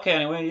 yeah, okay,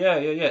 anyway, yeah.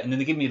 And then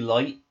they give me a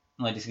light,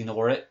 and I just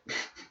ignore it.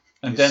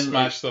 And You then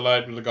smash the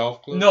light with a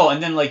golf club. no,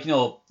 and then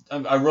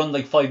I run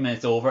like 5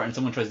 minutes over, and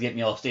someone tries to get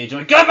me off stage. I'm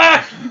like, get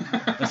back!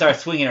 I start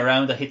swinging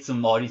around. I hit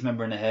some audience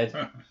member in the head.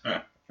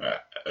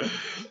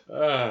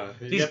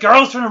 These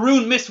girls trying to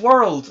ruin Miss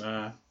World.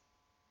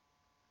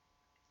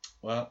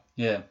 Well,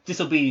 yeah,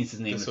 Disobedience is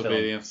the name of the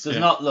film. Does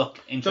not look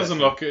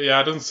interesting. It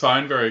doesn't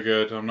sound very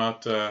good. I'm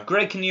not.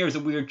 Greg Kinnear is a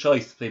weird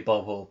choice to play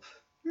Bob Hope.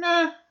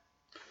 Nah,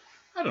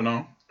 I don't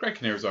know. Greg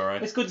Kinnear's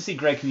alright. It's good to see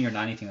Greg Kinnear in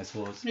anything, I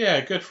suppose. Yeah,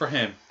 good for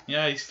him.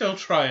 Yeah, he's still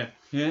trying.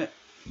 Yeah.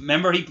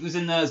 Remember he was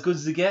in As Good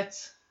as It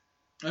Gets?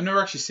 I've never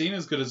actually seen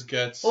As Good as It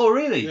Gets. Oh,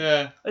 really?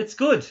 Yeah. It's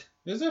good.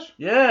 Is it?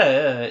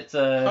 Yeah. It's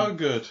How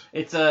good?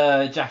 It's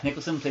Jack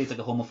Nicholson plays like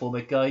a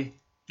homophobic guy.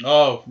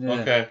 Oh, Yeah.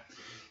 okay.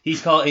 He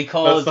calls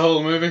That's the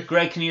whole movie?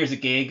 Greg Kinnear's a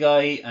gay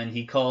guy, and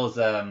he calls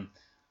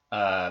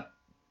Greg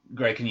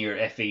Kinnear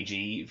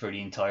FAG for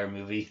the entire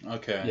movie.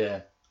 Okay.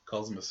 Yeah.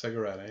 Calls him a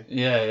cigarette, eh?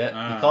 Yeah.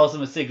 Ah. He calls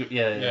him a cigarette.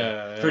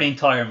 Yeah. For the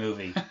entire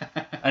movie.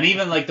 And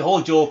even like the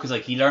whole joke is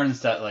like he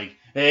learns that like,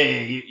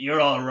 hey, you're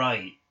all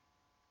right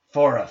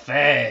for a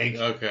fag.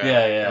 Okay.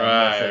 Yeah.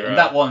 Right. And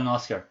that won an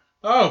Oscar.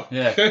 Oh,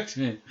 Yeah. good.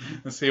 Yeah.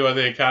 Let's see why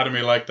the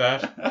Academy like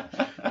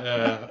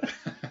that.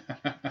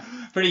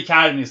 For the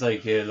Academy, it's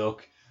like, yeah,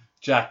 look,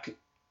 Jack,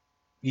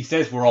 he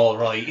says we're all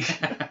right.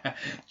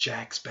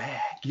 Jack's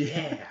back.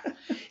 Yeah.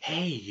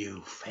 Hey,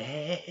 you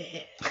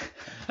fag.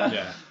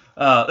 Yeah.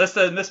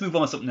 Let's move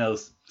on to something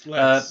else.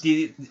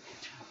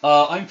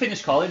 I'm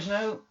finished college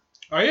now.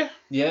 Are you?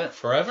 Yeah.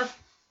 Forever?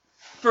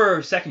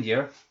 For second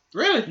year.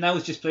 Really? Now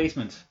it's just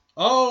placement.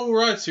 Oh,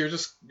 right. So you're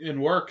just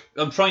in work.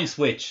 I'm trying to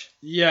switch.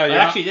 Yeah.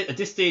 Actually, at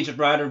this stage, I'd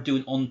rather do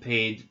an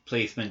unpaid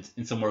placement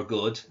in somewhere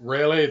good.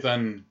 Really?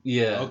 Then.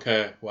 Yeah.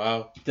 Okay.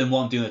 Wow. Than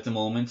what I'm doing at the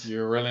moment.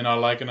 You're really not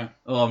liking it?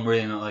 Oh, I'm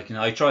really not liking it.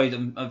 I tried.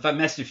 I've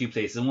messaged a few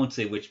places. I won't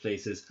say which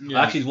places.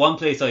 Yeah. Actually, there's one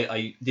place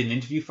I did an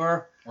interview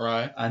for.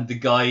 Right. And the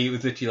guy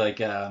was literally like,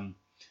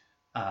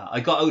 I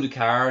got out of the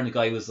car and the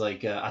guy was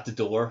like at the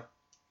door.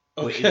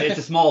 Okay. It's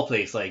a small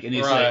place, like, and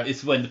it's Right. like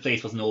it's when the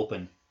place wasn't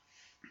open.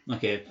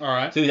 Okay. All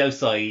right. So he was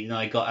outside, and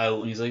I got out,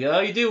 and he's like, "How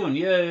you doing?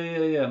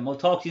 Yeah. I'll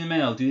talk to you in a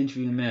minute. I'll do the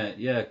interview in a minute.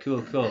 Yeah,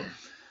 cool.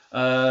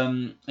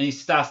 And he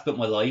just asked about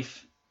my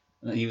life,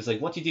 and he was like,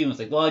 "What do you do?" And I was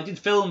like, "Well, I did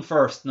film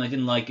first, and I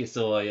didn't like it,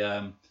 so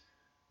I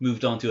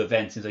moved on to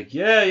events." He's like,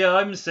 "Yeah,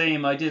 I'm the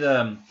same. I did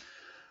a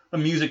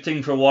music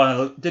thing for a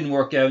while. It didn't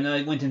work out, and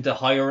I went into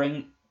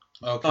hiring.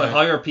 Okay. I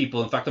hire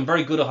people. In fact, I'm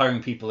very good at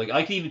hiring people. Like,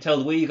 I can even tell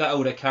the way you got out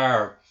of the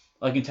car.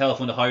 I can tell if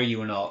I'm going to hire you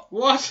or not."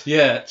 What?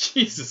 Yeah.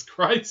 Jesus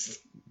Christ.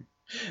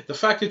 The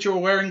fact that you were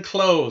wearing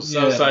clothes, I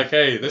Yeah. was like,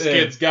 hey, this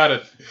kid's got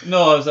it.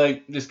 No, I was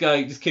like, this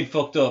kid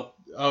fucked up.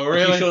 Oh, If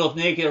really? you showed up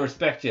naked, I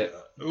respect you.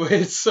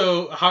 Wait,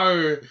 so how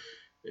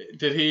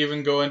did he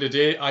even go into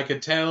date? I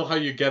could tell how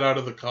you get out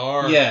of the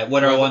car. Yeah,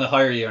 whether I want to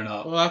hire you or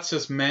not. Well, that's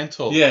just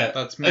mental. Yeah.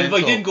 That's And mental.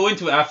 if I didn't go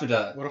into it after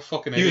that, What a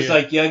fucking he idiot. was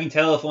like, yeah, I can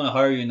tell if I want to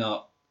hire you or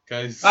not.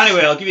 Guys.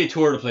 Anyway, I'll give you a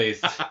tour of the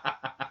place.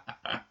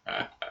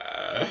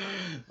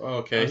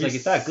 Okay. I was like,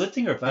 is that a good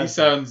thing or a bad He thing?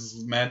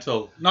 sounds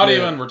mental. Not Yeah.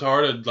 even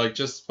retarded, like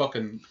just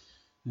fucking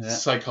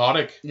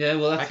psychotic. Yeah,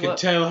 well, I that's can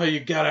tell how you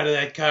got out of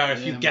that car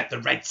if you Yeah. get the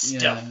right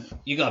stuff. Yeah.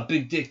 You got a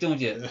big dick, don't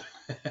you?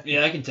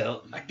 Yeah, I can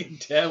tell. I can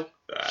tell.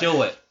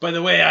 Show it. By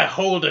the way I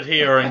hold it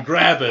here and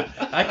grab it,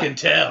 I can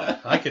tell.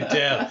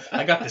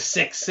 I got the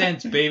sixth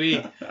sense,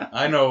 baby.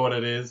 I know what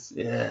it is.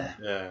 Yeah.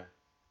 Yeah,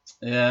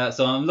 Yeah,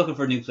 so I'm looking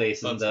for a new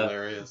place. that's and,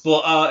 hilarious.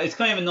 But it's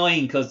kind of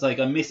annoying because like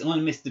I'm going to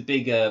miss the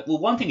big. Well,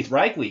 one thing is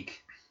Rag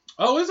Week.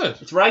 Oh, is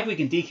it? It's Rag Week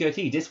in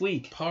DQT this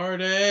week.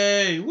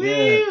 Party! Woo!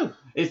 Yeah.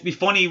 It'd be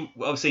funny.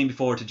 I was saying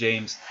before to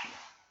James,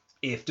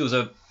 if there was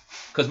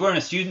because we're in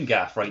a student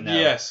gaff right now.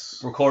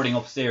 Yes. Recording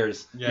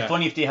upstairs. Yeah. It'd be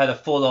funny if they had a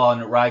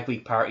full-on Rag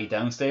Week party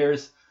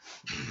downstairs.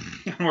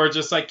 We're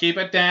just like, keep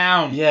it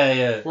down.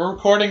 Yeah. We're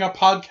recording a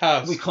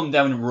podcast. We come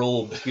down in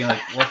robes, being like,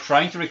 we're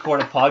trying to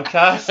record a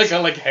podcast. I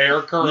got like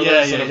hair curlers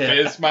and a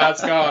face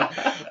mask on.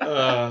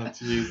 Oh,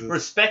 Jesus.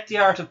 Respect the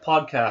art of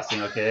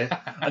podcasting, okay?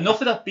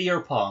 Enough of that beer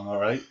pong, all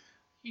right?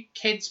 You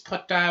kids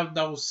put down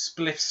those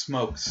spliff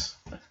smokes.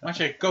 Why don't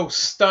you go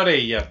study,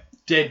 you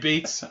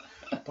deadbeats?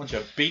 Bunch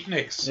of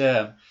beatniks.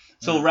 Yeah.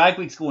 So Rag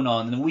Week's going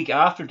on, and the week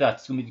after that,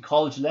 it's going to be the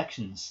college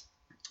elections.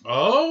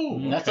 Oh,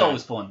 That's okay.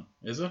 always fun.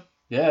 Is it?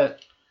 Yeah.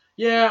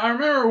 Yeah, I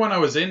remember when I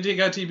was in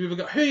DKT, people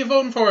go, who are you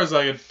voting for? I was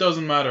like, it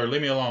doesn't matter,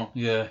 leave me alone.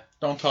 Yeah.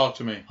 Don't talk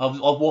to me.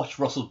 I'll watch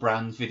Russell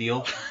Brand's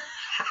video.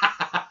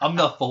 I'm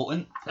not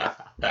voting.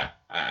 But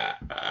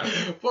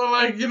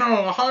like, you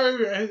know, how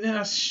in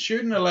a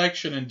student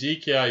election in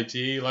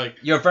DKIT, like,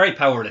 You're very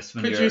powerless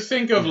when could you're... you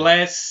think of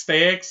less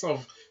stakes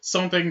of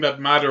something that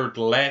mattered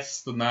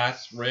less than that,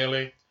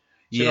 really?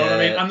 Do you know what I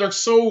mean? And they're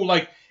so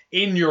like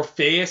in your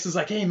face. It's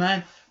like, hey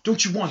man,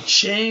 don't you want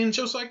change?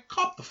 I was like,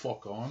 cop the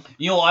fuck on.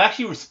 You know, I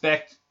actually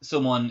respect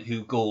someone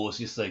who goes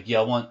just like,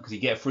 yeah, I want, because you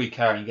get a free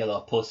car and you get a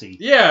lot of pussy.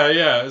 Yeah.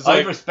 It's I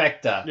like,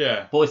 respect that.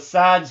 yeah. But it's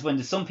sad when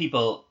there's some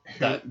people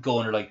that go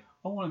and are like,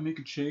 I want to make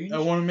a change. I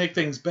want to make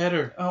things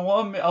better. I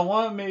want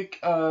to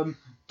make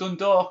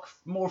Dundalk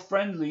more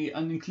friendly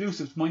and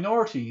inclusive to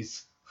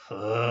minorities.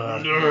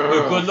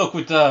 Good luck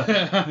with that.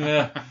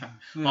 Yeah.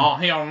 Oh,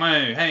 hell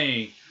no.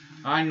 Hey,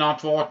 I'm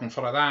not voting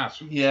for that.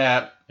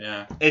 Yeah.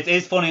 Yeah. It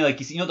is funny, like,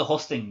 you know the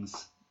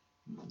hustings?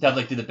 They have,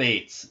 like, the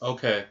debates.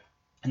 Okay.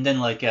 And then,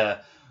 like, the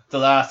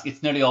last,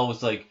 it's nearly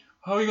always like,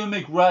 how are you going to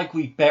make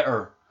ragweed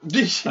better? And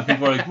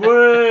people are like,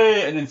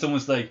 way! And then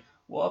someone's like,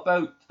 what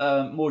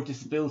about more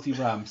disability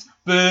ramps?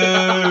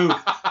 Boo!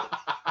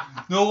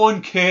 No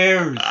one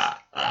cares.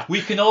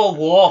 We can all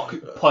walk,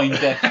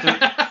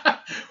 Poindexter.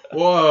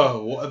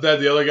 Whoa.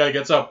 Then the other guy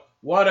gets up.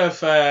 What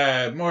if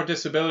more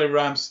disability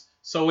ramps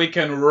so we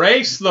can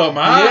race them,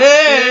 huh?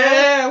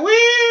 Yeah!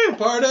 Woo!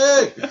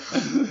 Party!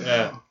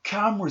 Yeah.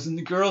 Cameras in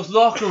the girls'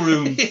 locker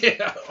room.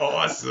 Yeah,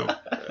 awesome.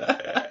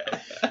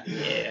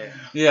 Yeah.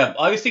 Yeah,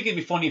 I was thinking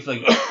it'd be funny if,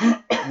 like,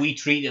 we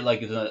treat it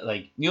like, you know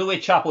the way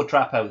Chapo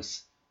Trap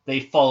House,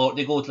 they go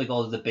to, like,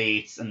 all the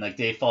debates and, like,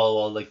 they follow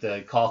all, like,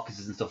 the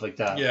caucuses and stuff like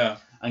that. Yeah.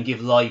 And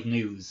give live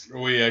news.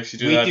 We actually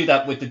do We that. do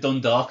that with the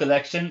Dundalk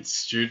election.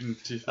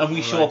 Student. And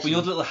we show up with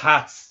those little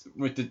hats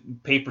with the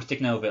paper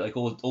sticking out of it, like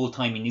old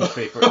timey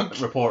newspaper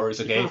reporters,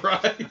 okay?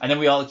 Right. And then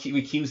we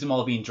accuse them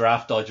all of being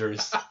draft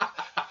dodgers.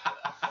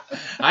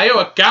 Are you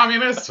a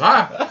communist,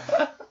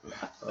 huh?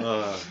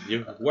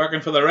 You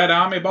working for the Red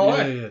Army,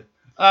 boy?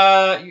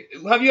 Yeah.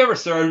 Have you ever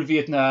served in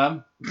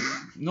Vietnam?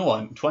 No,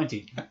 I'm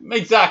 20.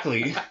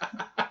 Exactly.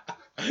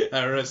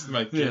 I rest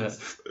my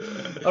case.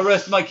 Yeah.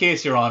 Arrest my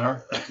case, Your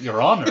Honor. Your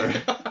Honor.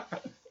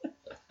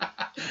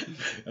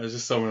 There's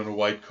just someone in a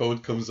white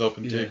coat comes up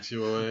and takes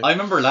you away. I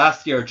remember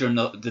last year during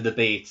the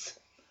debates,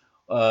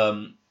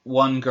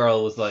 one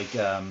girl was like,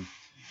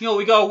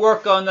 we got to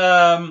work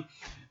on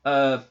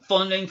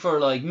funding for,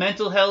 like,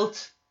 mental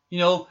health,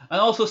 and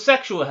also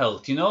sexual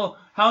health,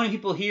 How many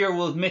people here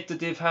will admit that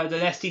they've had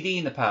an STD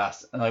in the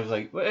past? And I was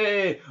like,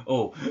 hey,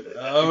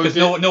 because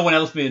no one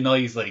else made a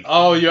noise, like.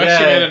 Oh, you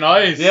actually made a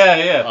noise?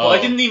 Yeah. But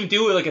I didn't even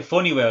do it like a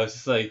funny way. I was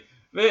just like,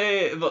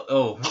 hey,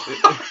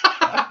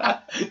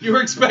 You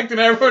were expecting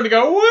everyone to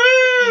go,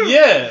 woo!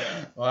 Yeah.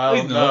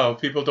 Well, no,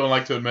 people don't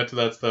like to admit to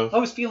that stuff. I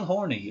was feeling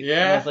horny.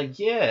 Yeah. And I was like,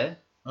 yeah.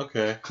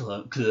 Okay.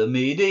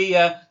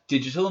 Chlamydia,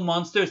 digital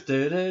monsters,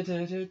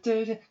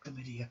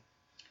 chlamydia.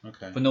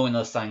 Okay. But no one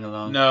else sang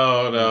along.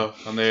 No,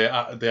 and they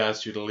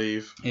asked you to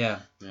leave. Yeah.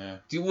 Yeah.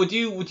 Would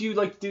you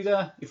like to do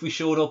that if we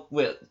showed up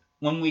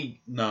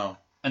No.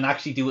 and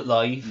actually do it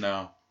live?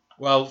 No.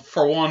 Well,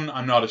 for one,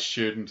 I'm not a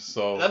student,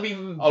 so That'd be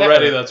better.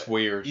 already that's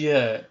weird.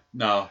 Yeah.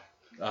 No.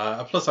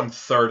 Plus, I'm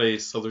 30,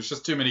 so there's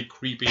just too many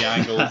creepy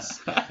angles.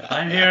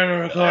 I'm here to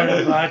record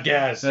a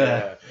podcast.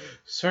 Yeah.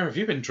 Sir, have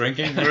you been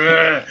drinking? Come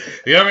here,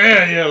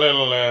 you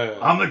little...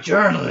 I'm a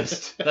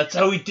journalist. That's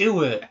how we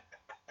do it.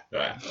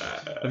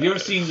 Have you ever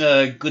seen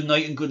Good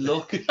Night and Good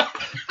Luck?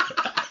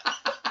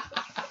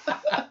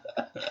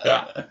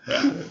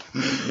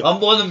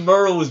 I'm one of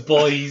Murrow's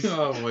boys.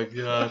 Oh my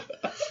god.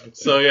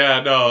 So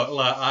yeah,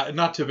 no,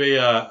 not to be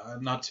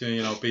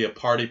a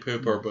party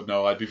pooper, but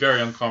no, I'd be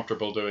very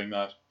uncomfortable doing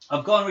that.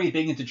 I've gone really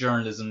big into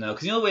journalism now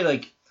because the way,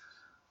 like,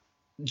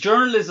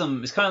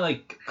 journalism is kind of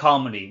like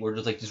comedy, where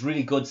there's, like, this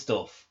really good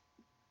stuff,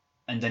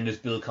 and then there's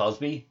Bill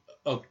Cosby.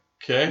 Okay.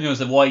 It's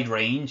a wide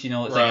range. It's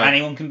like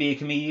anyone can be a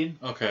comedian.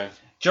 Okay.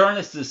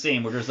 Journalists are the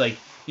same, where there's, like,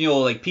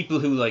 like people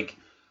who, like,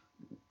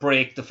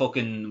 break the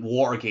fucking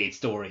Watergate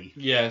story.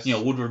 Yes.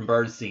 Woodward and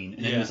Bernstein,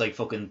 and then there's, like,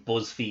 fucking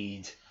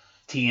BuzzFeed,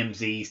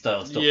 TMZ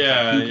style stuff.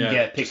 Yeah. Like, who can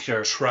get a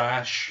picture? Just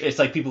trash. It's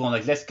like people going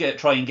like, let's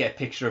try and get a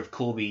picture of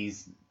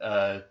Kobe's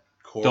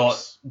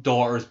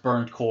daughter's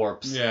burnt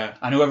corpse. Yeah.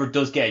 And whoever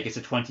does get it gets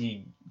a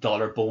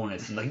 $20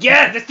 bonus. And like,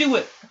 yeah, let's do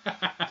it.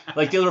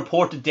 Like, they'll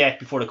report the death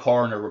before the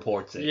coroner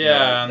reports it.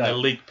 Yeah, and they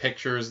leak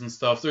pictures and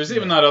stuff. There's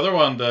even that other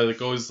one that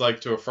goes, like,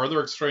 to a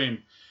further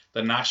extreme.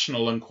 The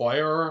National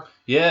Enquirer.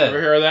 Yeah. Ever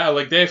hear of that?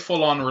 Like, they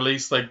full on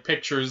release, like,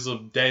 pictures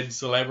of dead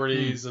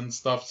celebrities and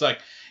stuff. It's like,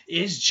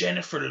 is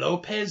Jennifer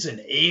Lopez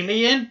an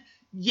alien?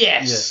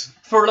 Yes. Yeah.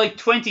 For, like,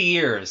 20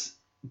 years,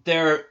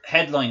 their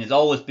headline has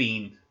always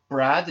been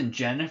Brad and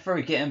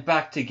Jennifer getting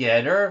back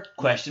together?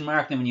 Question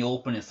mark. And then when you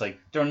open it, it's like,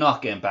 they're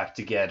not getting back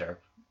together.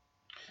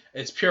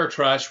 It's pure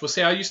trash. Well,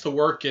 see, I used to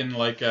work in,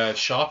 like,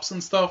 shops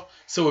and stuff,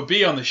 so it would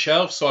be on the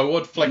shelf, so I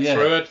would flick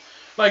through it.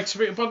 Like,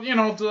 but,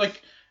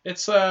 like,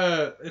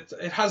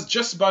 it has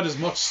just about as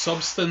much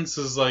substance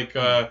as, like,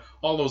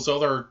 all those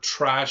other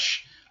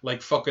trash,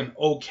 like, fucking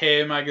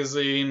OK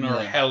Magazine or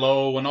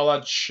Hello and all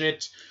that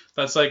shit.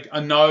 That's like,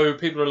 and now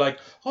people are like,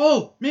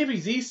 oh, maybe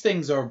these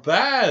things are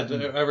bad.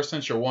 Ever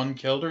since your one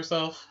killed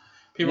herself,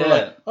 people are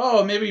like,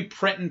 oh, maybe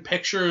printing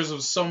pictures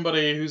of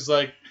somebody who's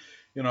like,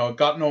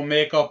 got no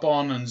makeup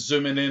on and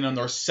zooming in on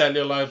their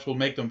cellulite will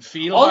make them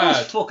feel all bad.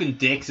 Those fucking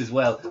dicks as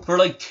well. For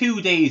like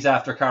 2 days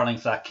after Caroline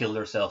Flack killed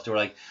herself, they were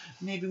like,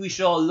 maybe we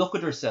should all look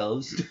at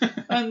ourselves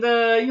and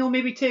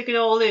maybe take it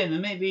all in,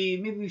 and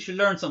maybe we should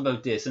learn something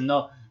about this and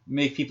not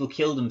make people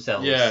kill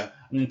themselves. Yeah.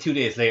 And then 2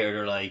 days later,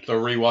 they're like... They're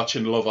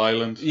rewatching Love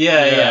Island.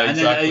 Yeah. And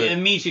exactly. then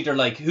immediately they're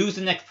like, who's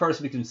the next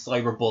person we can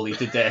cyberbully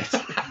to death?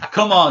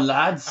 Come on,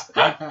 lads.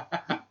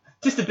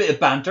 Just a bit of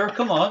banter.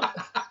 Come on.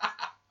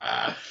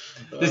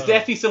 There's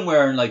definitely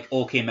somewhere in like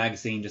OK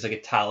Magazine, there's like a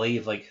tally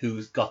of like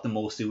who's got the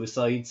most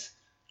suicides.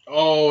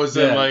 Oh, is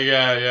it like,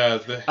 yeah.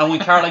 And when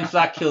Caroline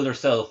Flack killed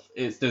herself,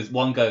 there's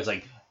one guy who's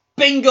like,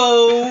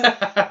 bingo!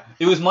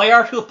 It was my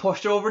article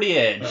pushed her over the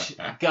edge.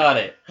 Got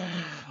it.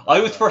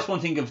 I was first one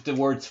to think of the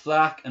words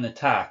flack and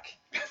attack.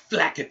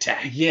 Flack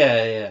attack.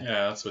 Yeah.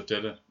 Yeah, that's what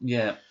did it.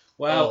 Yeah.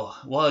 Well,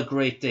 what a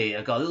great day.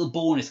 I got a little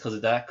bonus because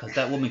of that, because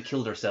that woman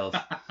killed herself.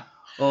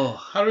 Oh.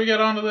 How do we get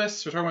onto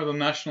this? We're talking about the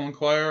National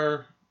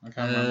Enquirer. I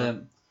can't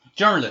remember.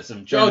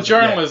 Journalism.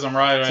 Journalism,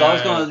 right. So I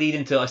was going to lead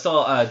into, I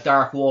saw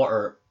Dark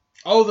Water.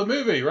 Oh, the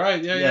movie,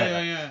 right.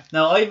 Yeah.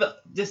 Now,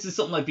 this is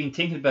something I've been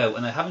thinking about,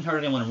 and I haven't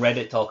heard anyone on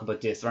Reddit talk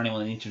about this, or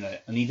anyone on the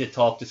internet. I need to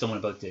talk to someone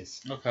about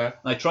this. Okay. And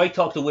I tried to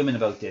talk to women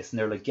about this, and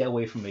they're like, get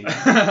away from me.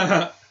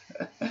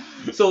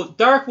 So,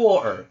 Dark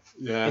Water,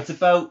 it's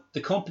about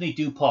the company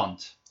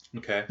DuPont,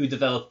 who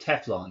developed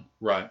Teflon.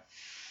 Right.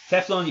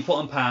 Teflon, you put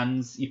on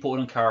pans, you put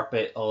it on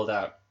carpet, all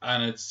that.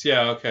 And it's,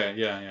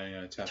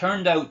 Teflon.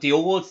 Turned out the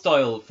old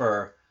style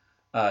for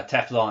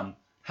Teflon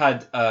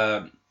had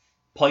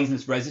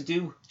poisonous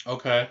residue.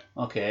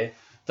 Okay.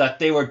 That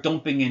they were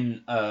dumping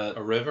in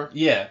a river?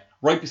 Yeah,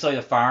 right beside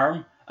a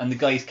farm, and the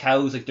guy's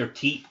cows, like their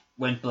teeth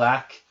went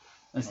black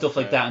and stuff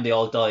like that, and they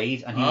all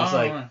died. And he was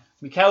like,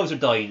 "My cows are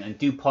dying," and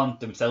DuPont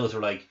themselves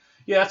were like,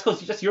 "Yeah, that's because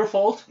that's your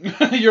fault.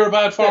 You're a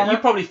bad farmer. You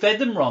probably fed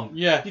them wrong.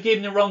 Yeah, you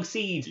gave them the wrong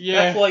seed.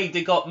 Yeah, that's why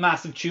they got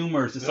massive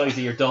tumors the size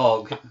of your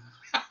dog."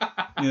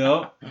 You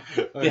know,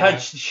 they had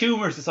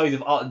tumors the size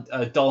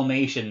of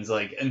Dalmatians,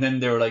 like, and then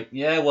they were like,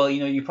 "Yeah, well,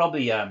 you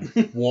probably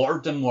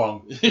watered them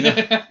wrong. You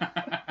know?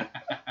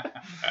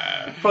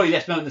 Probably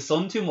left them out in the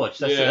sun too much.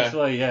 That's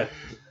why." Yeah.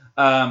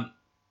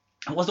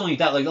 It wasn't only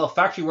that, like,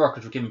 factory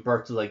workers were giving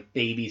birth to like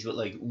babies with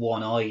like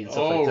one eye and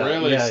stuff like that. Oh,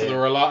 really? So there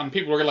were a lot, and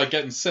people were like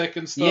getting sick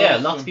and stuff. Yeah,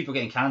 lots of people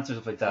getting cancer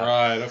and stuff like that.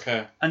 Right.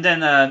 Okay. And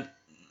then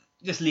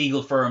this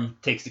legal firm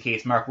takes the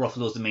case. Mark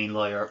Ruffalo's the main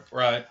lawyer.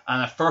 Right.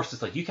 And at first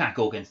it's like, you can't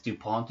go against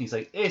DuPont. He's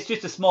like, it's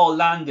just a small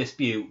land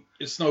dispute.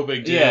 It's no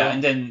big deal. Yeah,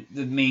 and then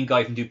the main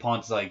guy from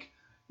DuPont's like,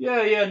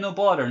 yeah, no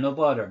bother.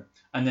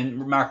 And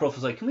then Mark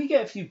Ruffalo's like, can we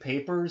get a few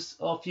papers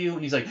off you?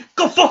 And he's like,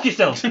 go fuck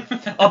yourself.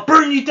 I'll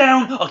burn you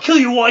down. I'll kill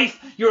your wife.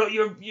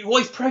 Your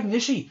wife's pregnant,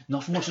 is she?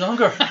 Not for much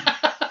longer.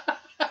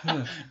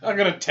 I'm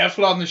gonna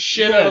Teflon the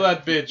shit out of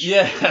that bitch.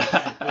 Yeah.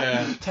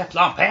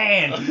 Teflon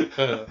pan.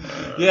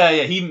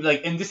 Yeah. He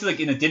like, and this is like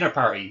in a dinner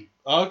party.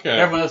 Okay.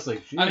 Everyone else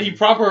like, and he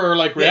proper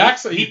like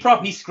reacts.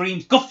 He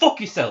screams, "Go fuck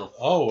yourself!"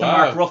 Oh, to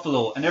Mark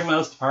Ruffalo, and everyone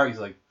else at the party's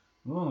like,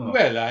 "Oh."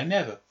 Well, I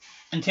never.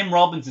 And Tim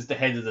Robbins is the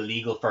head of the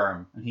legal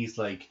firm, and he's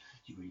like,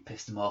 "You really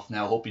pissed him off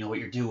now. Hope you know what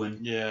you're doing."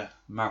 Yeah.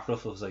 Mark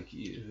Ruffalo's like,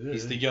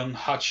 he's the young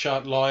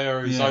hotshot lawyer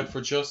who's out for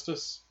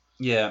justice.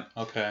 Yeah.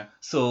 Okay.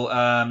 So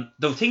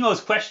the thing I was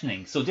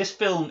questioning, so this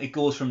film, it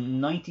goes from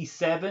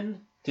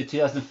 1997 to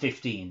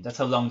 2015. That's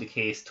how long the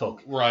case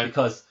took. Right.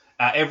 Because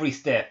at every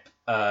step,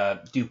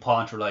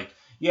 DuPont were like,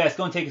 yeah, it's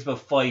going to take us about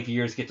 5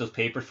 years to get those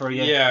papers for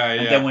you. Yeah.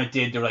 And then when it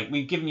did, they're like,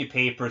 we've given you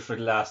papers for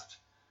the last,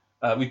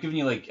 we've given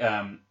you like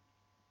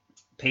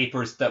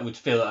papers that would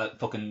fill a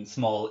fucking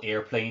small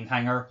airplane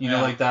hangar, you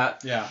know, like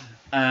that. Yeah.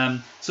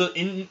 So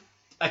in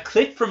a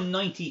clip from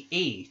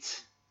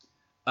 98,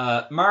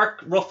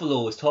 Mark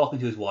Ruffalo is talking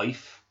to his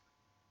wife,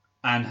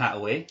 Anne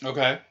Hathaway.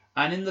 Okay.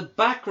 And in the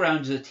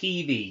background is a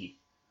TV.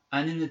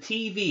 And in the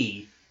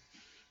TV,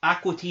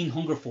 Aqua Teen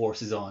Hunger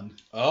Force is on.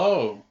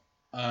 Oh.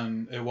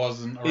 And it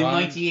wasn't around? In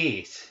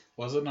 98.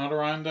 Was it not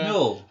around then?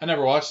 No. I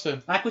never watched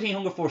it. Aqua Teen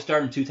Hunger Force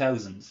started in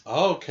 2000.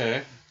 Oh,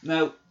 okay.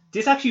 Now,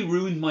 this actually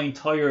ruined my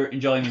entire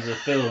enjoyment of the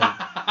film.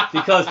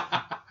 Because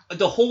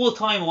the whole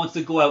time I wanted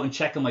to go out and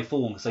check on my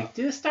phone. It's like,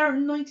 did it start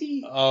in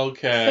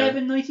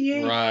 97,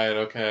 98? Right,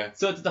 okay.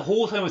 So the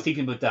whole time I was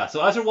thinking about that.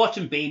 So as we're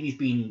watching babies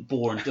being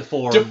born,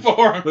 deformed.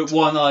 With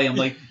one eye, I'm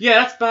like,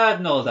 yeah, that's bad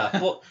and all that.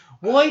 But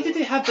why did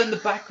they have that in the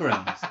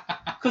background?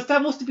 Because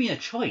that must have been a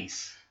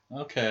choice.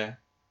 Okay.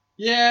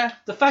 Yeah.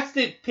 The fact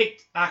that they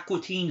picked Aqua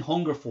Teen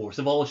Hunger Force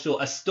of all show,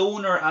 a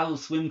stoner Adult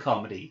Swim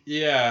comedy.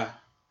 Yeah.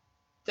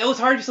 That was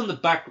hardly just on the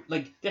back,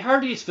 like, they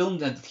hardly just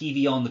filmed the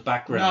TV on the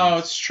background. No,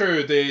 it's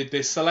true.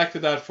 They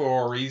selected that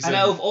for a reason. And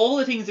out of all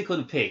the things they could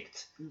have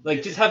picked,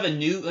 like, just have a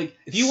new, like,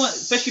 if you want,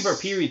 especially for a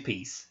period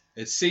piece.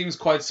 It seems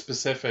quite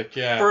specific,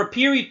 yeah. For a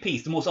period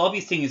piece, the most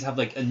obvious thing is have,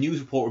 like, a news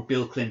report with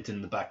Bill Clinton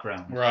in the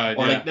background. Right,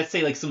 or, like, let's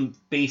say, like, some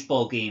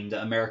baseball game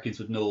that Americans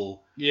would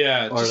know.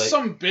 Yeah, or just like,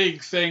 some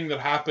big thing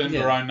that happened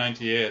around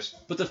 98.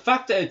 But the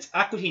fact that it's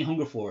Aqua Teen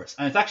Hunger Force,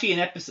 and it's actually an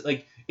episode,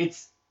 like,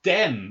 it's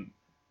them.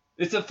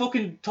 It's a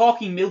fucking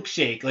talking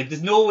milkshake. Like,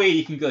 there's no way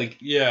you can go, like...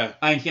 Yeah.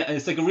 And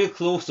it's like a real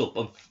close-up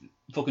of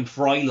fucking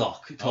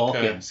Frylock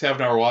talking. Okay. See, I've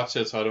never watched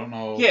it, so I don't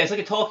know. Yeah, it's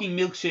like a talking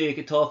milkshake,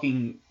 a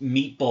talking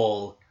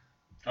meatball.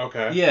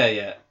 Okay.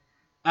 Yeah.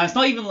 And it's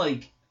not even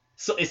like...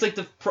 So it's like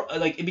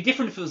it'd be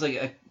different if it was like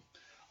a...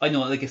 I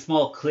don't know, like a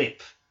small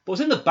clip. But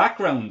it's in the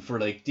background for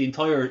like the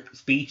entire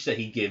speech that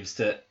he gives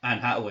to Anne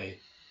Hathaway.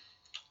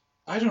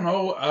 I don't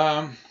know.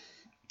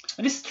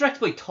 And this is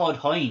directed by Todd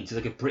Haynes, who's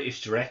like a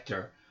British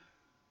director.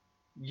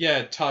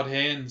 Yeah, Todd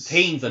Haynes.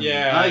 Haynes, I mean.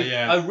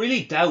 Yeah. I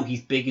really doubt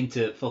he's big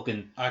into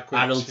fucking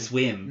Adult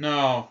Swim.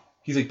 No.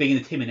 He's like big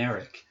into Tim and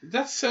Eric.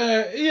 That's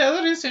that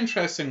is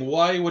interesting.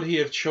 Why would he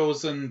have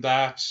chosen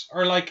that?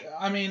 Or like,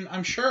 I mean,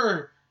 I'm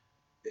sure,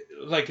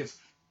 like,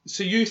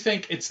 so you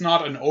think it's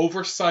not an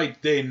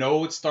oversight? They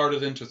know it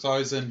started in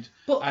 2000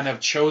 and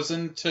have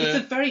chosen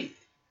to.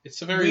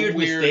 It's a very weird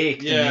mistake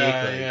to make.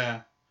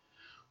 Yeah.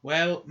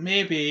 Well,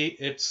 maybe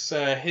it's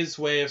his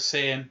way of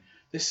saying,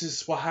 this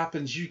is what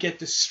happens. You get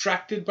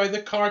distracted by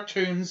the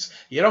cartoons.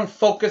 You don't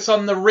focus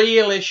on the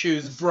real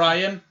issues,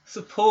 Brian.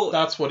 Suppose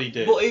that's what he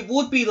did. Well, it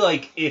would be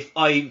like if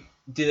I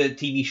did a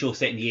TV show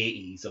set in the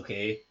 80s,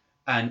 okay,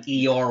 and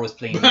ER was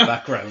playing in the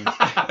background.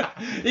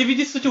 It'd be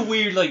just such a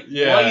weird, like,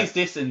 why is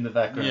this in the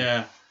background?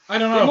 Yeah. I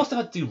don't know. They must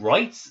have had to do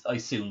rights, I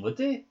assume, would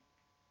they?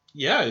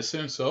 Yeah, I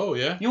assume so,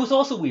 yeah. You know what's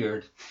also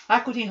weird?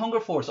 Aqua Teen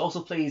Hunger Force also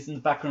plays in the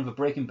background of a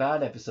Breaking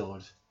Bad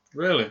episode.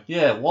 Really?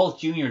 Yeah,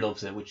 Walt Jr.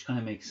 loves it, which kind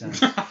of makes sense.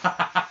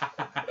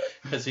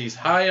 Because he's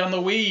high on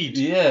the weed.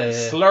 Yeah.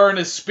 Slurring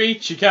his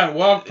speech, he can't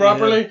walk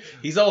properly. Yeah.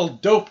 He's all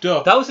doped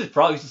up. That was his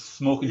problem. He's just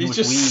smoking too much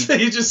weed.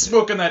 He's just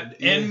smoking that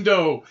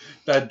Endo,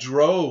 that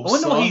drove. I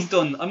wonder what he's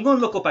done. I'm going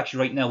to look up actually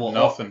right now what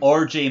Nothing.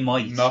 RJ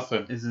Might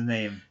Nothing. is his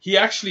name. He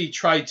actually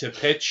tried to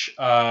pitch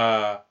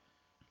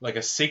like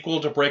a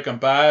sequel to Breaking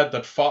Bad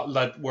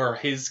that where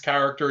his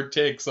character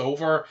takes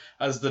over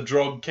as the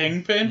drug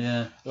kingpin.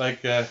 Yeah.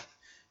 Like,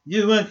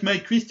 you want my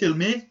crystal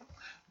meth?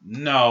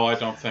 No, I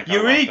don't think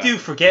you really do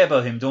forget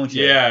about him, don't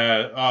you?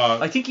 Yeah.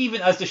 I think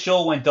even as the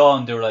show went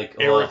on, they were like...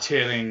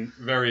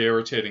 very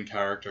irritating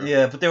character.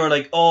 Yeah, but they were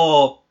like,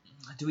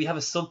 do we have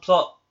a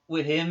subplot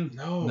with him?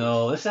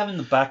 No, let's have him in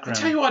the background.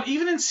 I tell you what,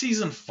 even in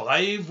season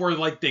 5 where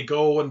like they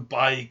go and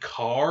buy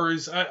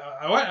cars,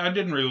 I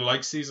didn't really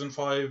like season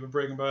 5 of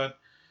Breaking Bad.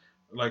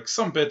 Like,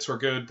 some bits were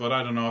good, but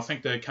I don't know, I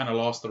think they kind of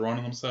lost the run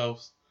on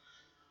themselves.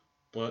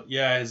 But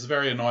yeah, he's a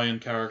very annoying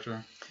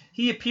character.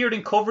 He appeared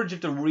in coverage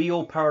of the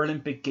Rio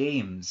Paralympic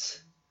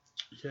Games.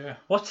 Yeah.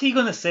 What's he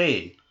going to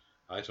say?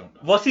 I don't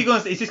know. What's he going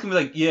to say? He's just going to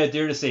be like, yeah,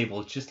 they're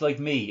disabled, just like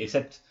me,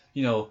 except,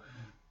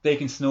 they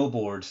can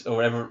snowboard or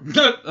whatever.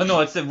 Oh,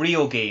 no, it's the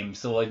Rio Games,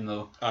 so I don't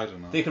know.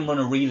 They can run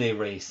a relay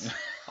race.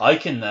 I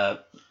can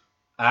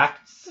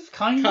act,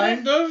 kind of.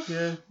 Kind of?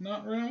 Yeah.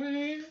 Not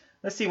really.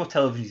 Let's see what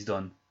television he's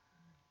done.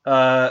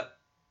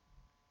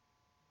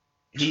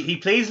 He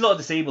plays a lot of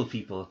disabled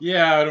people.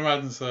 Yeah, I'd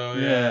imagine so,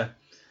 yeah.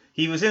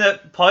 He was in a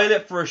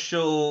pilot for a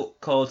show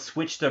called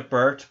Switch the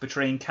Burt,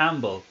 portraying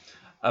Campbell,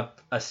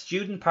 a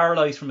student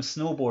paralysed from a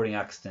snowboarding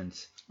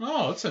accident.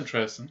 Oh, that's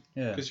interesting.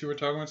 Yeah. Because you were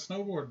talking about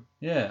snowboarding.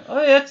 Yeah.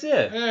 Oh, yeah, that's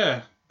it.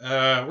 Yeah.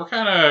 We're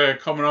kind of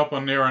coming up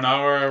on near an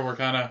hour. We're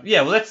kind of...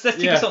 Yeah, well, let's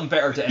think of something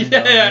better to end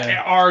on.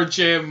 Yeah,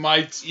 RJ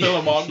Might's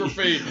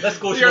filmography. Let's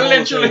go through You're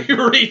literally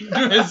reading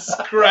his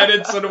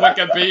credits on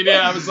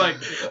Wikipedia. I was like,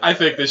 I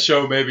think this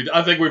show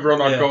I think we've run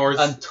our course.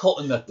 And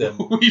tutting at them.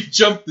 We've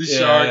jumped the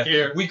shark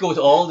here. We go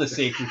to all the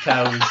sacred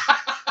cows.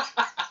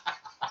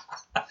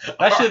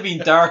 That should have been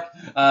Dark...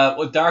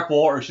 Dark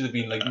Water should have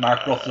been like Mark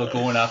Ruffalo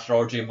going after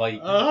RJ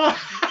Might.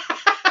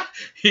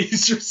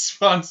 He's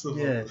responsible.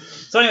 Yeah.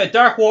 So anyway,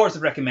 Dark Waters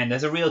would recommend.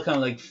 There's a real kind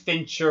of like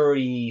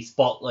Finchery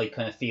Spotlight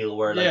kind of feel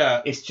where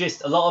like it's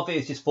just a lot of it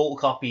is just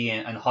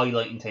photocopying and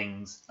highlighting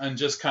things and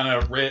just kind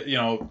of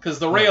because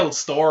the real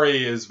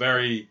story is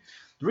very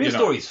the real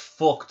story is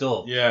fucked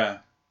up. Yeah.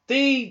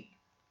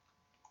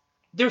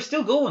 They're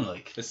still going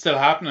like it's still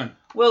happening.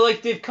 Well,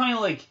 like they've kind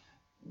of like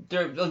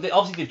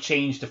obviously they've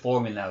changed the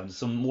formula now, and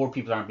some more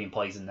people aren't being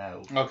poisoned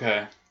now.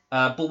 Okay.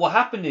 But what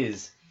happened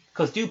is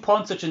because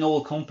DuPont's such an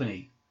old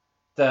company.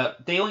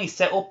 That they only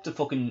set up the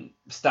fucking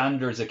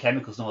standards of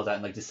chemicals and all that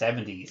in like the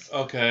 70s.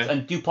 Okay.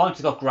 And DuPont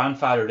just got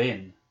grandfathered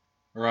in.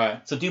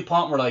 Right. So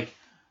DuPont were like,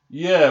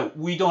 yeah,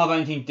 we don't have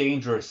anything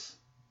dangerous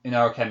in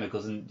our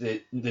chemicals. And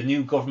the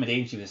new government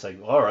agency was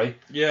like, all right.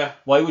 Yeah.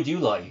 Why would you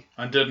lie?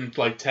 And didn't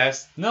like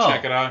test? No.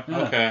 Check it out?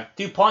 Yeah. Okay.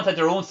 DuPont had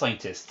their own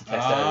scientists to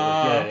test it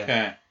out. Yeah,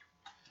 okay.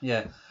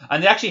 Yeah.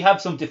 And they actually have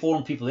some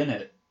deformed people in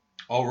it.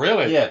 Oh,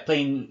 really? Yeah,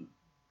 playing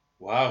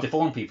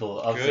deformed people,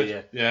 obviously.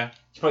 Good. Yeah.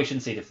 You probably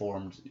shouldn't say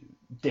deformed.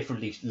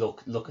 Differently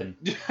looking.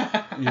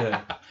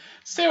 Yeah.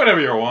 Say whatever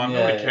you want.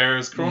 Nobody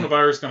cares.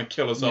 Coronavirus is going to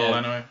kill us all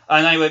anyway.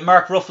 And anyway,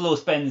 Mark Ruffalo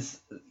spends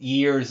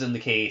years in the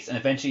case and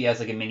eventually he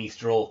has like a mini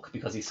stroke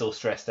because he's so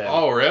stressed out.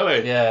 Oh,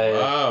 really? Yeah.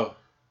 Wow.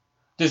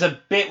 There's a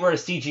bit where a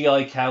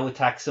CGI cow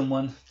attacks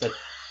someone that...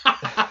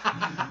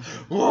 I'm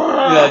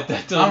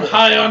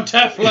high on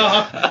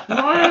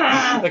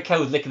Teflon. The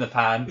cow's licking the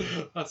pan.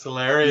 That's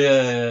hilarious.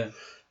 Yeah.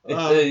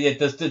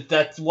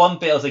 That's one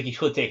bit I was like, you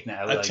should take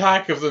now.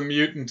 Attack of the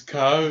Mutant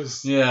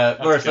Cows.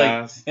 Yeah, whereas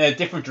like a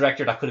different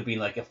director, that could have been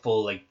like a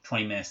full like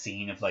 20-minute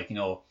scene of like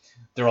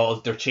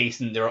they're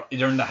chasing, they're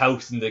in the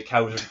house and the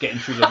cows are getting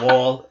through the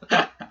wall,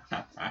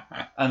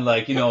 And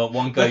like, you know,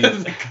 one guy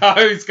the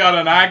guy's got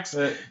an axe.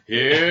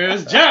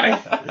 Here's Johnny.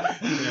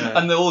 Yeah.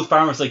 And the old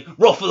farmer's like,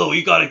 Ruffalo,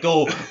 you gotta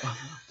go.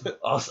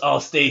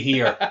 I'll stay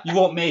here. You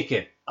won't make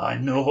it. I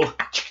know.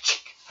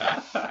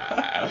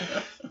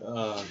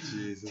 Oh,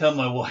 Jesus. Tell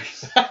my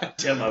wife.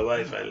 Tell my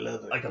wife I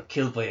love her. I got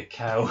killed by a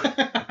cow.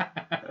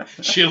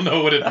 She'll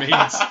know what it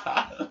means.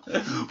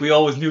 We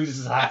always knew this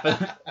would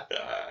happen.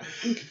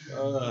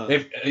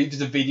 If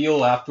there's a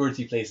video afterwards,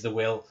 he plays the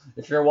will.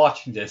 If you're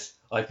watching this,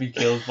 I've been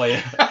killed by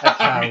a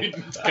cow.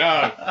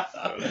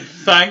 Cow.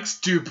 Thanks,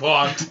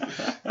 DuPont.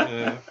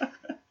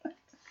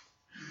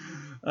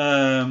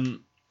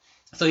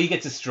 So he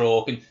gets a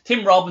stroke, and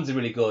Tim Robbins is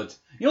really good.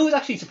 You know who's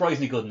actually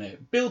surprisingly good in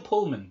it? Bill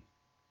Pullman.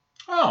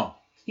 Oh.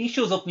 He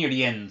shows up near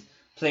the end,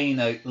 playing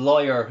a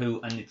lawyer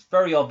and it's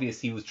very obvious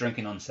he was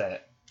drinking on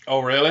set. Oh,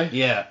 really?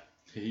 Yeah.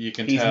 You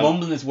can He's tell.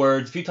 mumbling his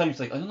words. A few times,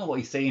 like, I don't know what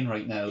he's saying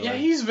right now. Yeah, like.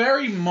 he's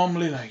very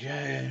mumbly, like, yeah.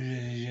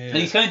 And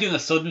he's kind of doing a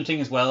sudden thing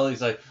as well.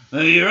 He's like,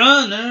 Your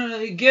Honor,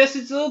 I guess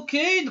it's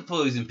okay to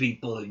poison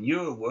people in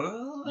your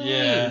world.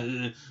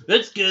 Yeah.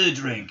 Let's get a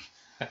drink.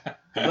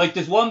 Like,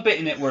 there's one bit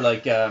in it where,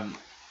 like,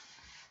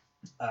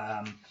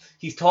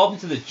 he's talking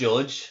to the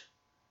judge,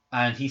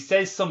 and he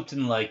says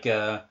something like,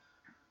 oh,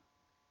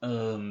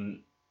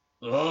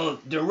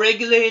 they're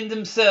regulating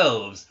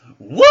themselves.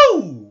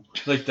 Woo!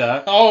 Like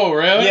that. Oh,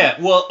 really?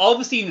 Yeah, well,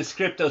 obviously in the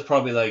script that was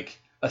probably like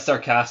a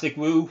sarcastic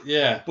woo.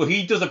 Yeah. But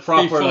he does a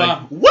proper like,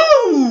 on.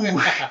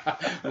 woo!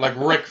 Like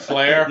Ric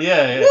Flair.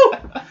 Yeah.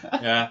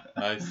 Yeah,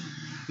 nice.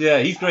 Yeah,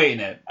 he's great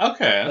in it.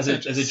 Okay. As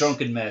a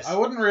drunken mess. I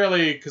wouldn't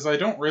really, because I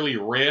don't really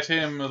rate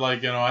him.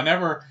 Like, you know,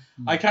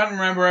 I can't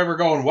remember ever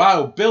going,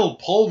 wow, Bill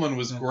Pullman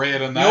was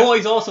great in that. You know what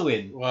he's also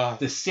in? Wow.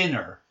 The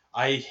Sinner.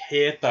 I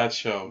hate that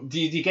show.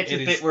 Do you get to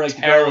the It bit is where like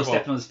the terrible. girl was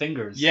stepping on his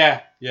fingers? Yeah.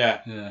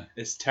 Yeah.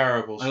 It's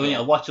terrible. I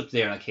watched up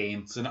there and I came.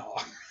 It's an...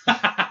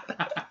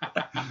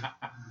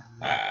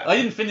 I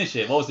didn't finish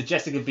it. What was it?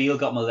 Jessica Biel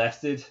got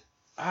molested?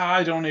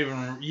 I don't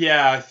even...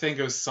 Yeah, I think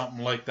it was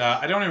something like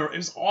that. I don't even... It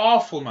was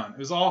awful, man. It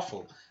was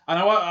awful. And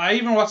I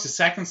even watched the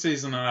second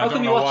season and I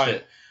don't know why. How come you watched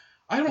it?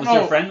 I don't was know. Was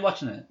your friend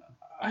watching it?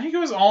 I think it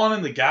was on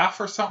in the gaff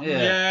or something.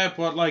 Yeah.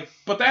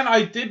 But then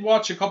I did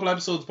watch a couple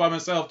episodes by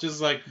myself, just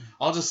like,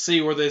 I'll just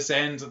see where this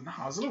ends. And no,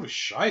 it was a little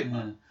shite,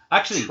 man.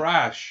 Actually,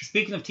 trash.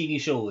 Speaking of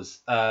TV shows,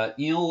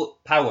 you know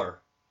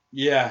Power?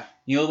 Yeah.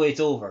 You know the way it's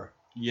over?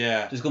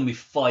 Yeah. There's going to be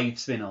 5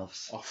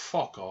 spin-offs. Oh,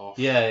 fuck off.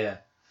 Yeah.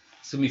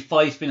 It's going to be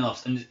 5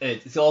 spin-offs, and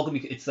it's all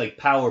going to be, it's like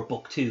Power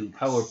Book 2,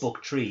 Power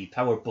Book 3,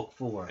 Power Book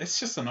 4. It's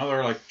just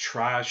another, like,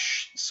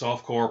 trash,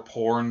 softcore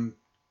porn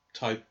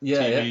type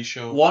TV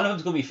show. One of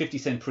them's going to be 50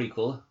 Cent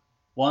prequel.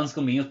 One's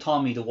going to be, you know,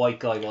 Tommy, the white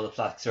guy, while the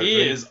plastic surgery.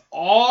 He is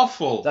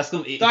awful. That's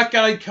going to be... That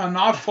guy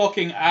cannot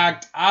fucking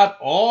act at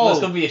all. Well, it's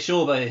going to be a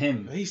show about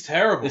him. He's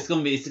terrible. It's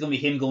going to be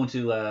him going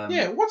to...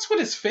 Yeah, what's with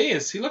his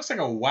face? He looks like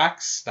a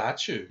wax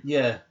statue.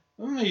 Yeah.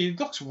 He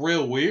looks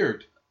real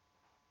weird.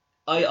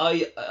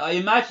 I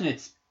imagine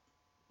it's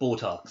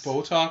Botox.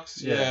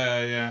 Botox?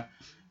 Yeah.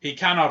 He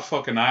cannot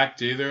fucking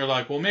act either.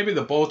 Like, well, maybe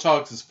the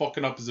Botox is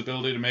fucking up his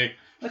ability to make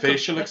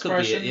facial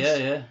expressions.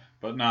 Yeah.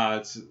 But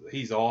nah,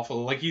 he's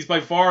awful. Like, he's by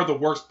far the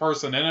worst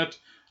person in it,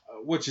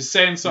 which is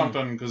saying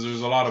something because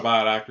there's a lot of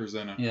bad actors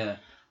in it. Yeah.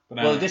 But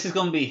well, this is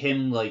going to be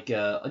him, like,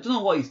 I don't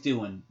know what he's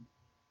doing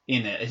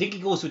in it. I think he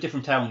goes to a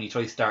different town and he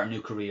tries to start a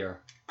new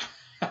career.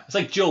 It's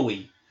like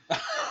Joey.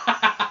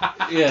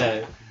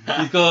 Yeah.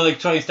 He's going to, like,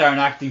 try and start an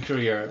acting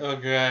career.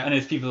 Okay. And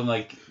it's people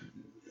like,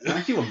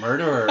 aren't you a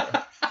murderer?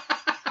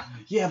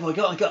 Yeah, but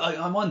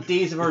I'm on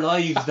Days of Our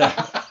Lives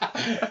now.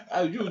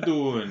 How you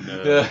doing?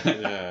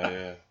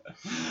 Yeah.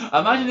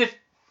 Imagine if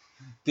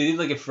they did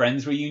like a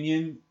Friends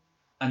reunion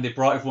and they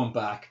brought everyone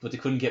back, but they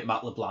couldn't get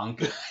Matt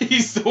LeBlanc.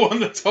 He's the one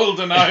that's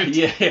holding out.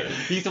 Yeah,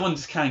 he's the one that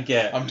just can't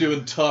get. I'm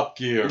doing Top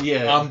Gear.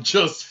 Yeah. I'm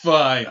just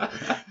fine.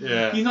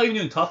 Yeah. He's not even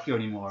doing Top Gear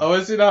anymore. Oh,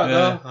 is he not?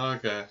 Yeah. No?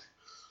 Okay.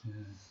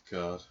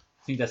 God.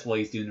 I think that's why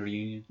he's doing the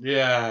reunion.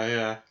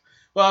 Yeah.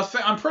 Well,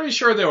 I'm pretty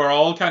sure they were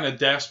all kind of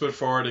desperate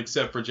for it,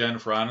 except for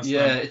Jennifer Aniston.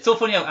 Yeah, it's so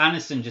funny how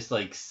Aniston just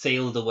like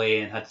sailed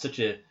away and had such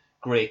a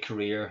great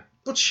career.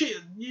 But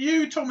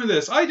you told me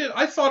this.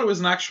 I thought it was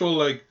an actual,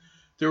 like,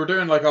 they were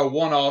doing like a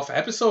one-off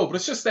episode, but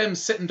it's just them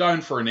sitting down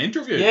for an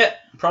interview. Yeah,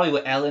 probably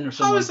with Ellen or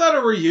something. How is that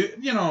a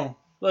reunion? You know.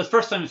 Well, it's the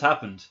first time it's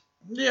happened.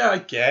 Yeah, I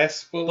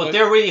guess. But like,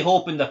 they're really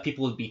hoping that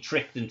people would be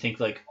tricked and think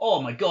like,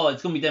 oh my god,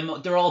 it's gonna be them.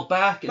 They're all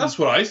back. And, that's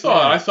what I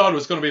thought. Yeah. I thought it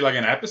was going to be like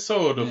an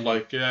episode of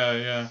like,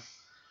 yeah.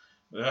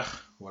 Ugh,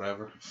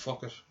 whatever.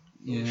 Fuck it.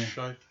 Yeah.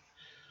 Shite.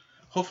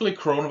 Hopefully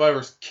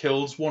coronavirus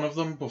kills one of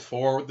them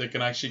before they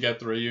can actually get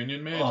the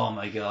reunion made. Oh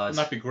my god. Wouldn't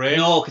that be great?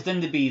 No, because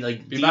then they'd be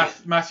like...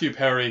 Matthew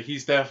Perry,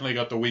 he's definitely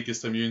got the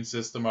weakest immune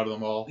system out of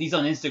them all. He's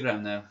on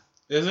Instagram now.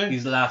 Is he?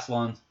 He's the last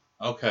one.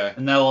 Okay.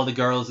 And now all the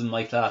girls in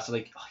my class are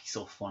like, oh, he's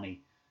so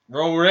funny.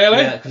 Oh, really?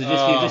 Yeah, because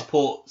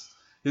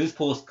he just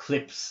post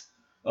clips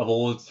of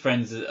old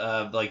friends,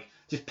 like,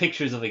 just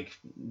pictures of, like,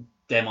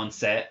 them on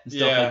set and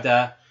stuff like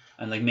that.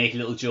 And like make a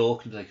little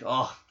joke and be like,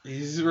 oh,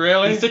 he's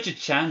such a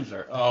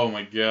Chandler. Oh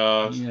my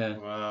god. Yeah.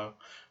 Wow.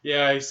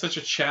 Yeah, he's such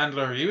a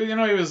Chandler. He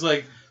was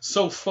like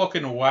so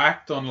fucking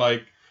whacked on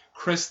like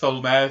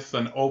crystal meth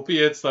and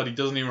opiates that he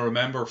doesn't even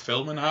remember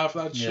filming half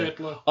that shit.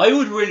 Like. I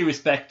would really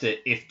respect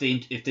it if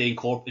they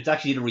incorporate. It's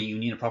actually a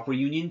reunion, a proper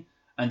reunion,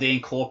 and they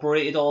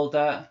incorporated all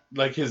that.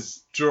 Like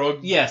his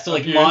drug. Yeah, so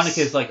like abuse.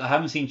 Monica's like, I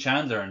haven't seen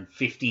Chandler in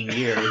 15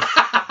 years,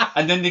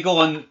 and then they go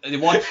on. They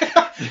watch.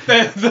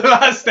 The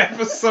last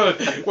episode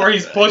where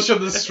he's pushing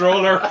the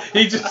stroller,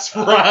 he just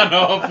ran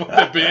off with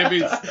the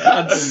babies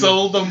and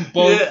sold them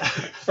both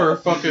for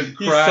fucking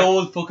He crack.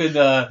 sold fucking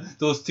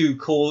those two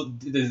cold.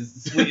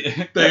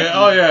 The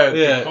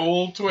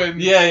Cole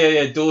twins.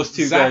 Yeah. Those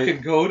two Zach guys.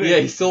 and Cody. Yeah,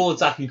 he sold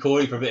Zach and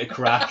Cody for a bit of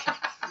crack.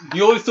 You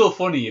know, it's so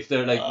funny if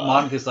they're like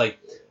Monica's like,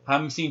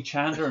 haven't seen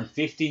Chandler in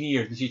 15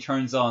 years, and she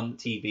turns on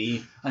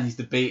TV and he's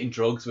debating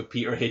drugs with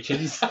Peter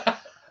Hitchens.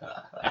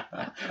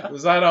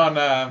 Was that on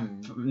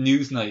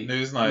Newsnight?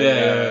 Newsnight?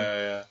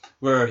 Yeah.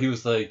 Where he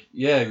was like,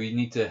 yeah, we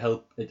need to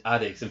help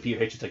addicts, and Peter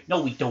Hitchens like,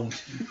 no, we don't.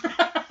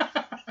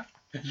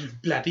 You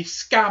bloody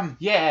scam.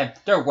 Yeah,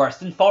 they're worse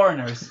than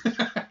foreigners.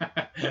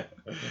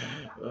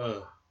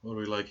 What do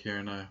we like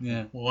here now?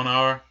 Yeah. 1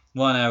 hour?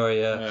 1 hour,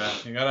 yeah.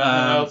 You got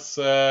anything else?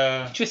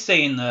 Just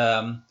saying,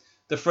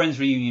 the Friends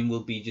reunion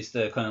will be just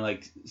kind of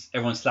like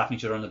everyone slapping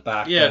each other on the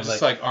back. Yeah,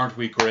 just like, aren't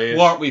we great?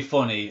 Weren't we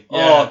funny?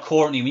 Yeah. Oh,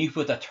 Courtney, when you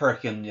put that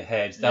turkey on your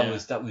head,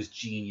 that was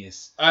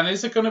genius. And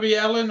is it going to be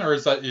Ellen, or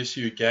is that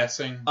issue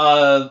guessing?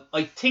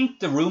 I think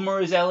the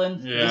rumor is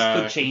Ellen. Yeah, This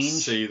could I change. can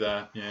see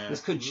that. Yeah,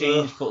 This could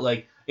change, but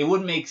like it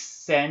wouldn't make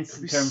sense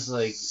in terms of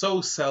like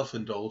so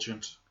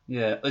self-indulgent.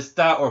 Yeah, it's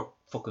that or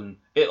fucking.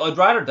 I'd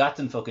rather that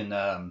than fucking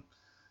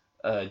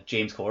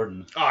James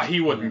Corden. He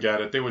wouldn't get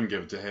it. They wouldn't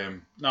give it to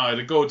him. No,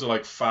 it'd go to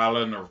like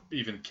Fallon or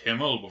even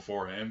Kimmel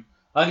before him.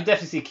 I could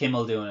definitely see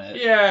Kimmel doing it.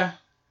 Yeah,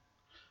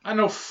 I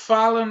know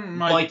Fallon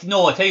might. Like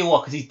no, I tell you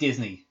what, because he's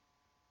Disney.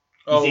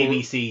 He's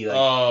ABC. Like,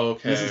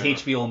 okay. This is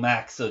HBO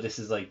Max, so this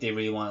is like they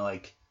really want to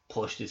like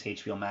push this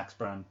HBO Max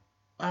brand.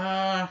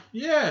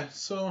 Yeah.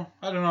 So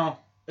I don't know.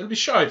 It'll be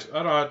shite.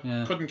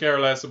 Couldn't care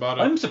less about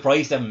it. I'm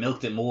surprised they haven't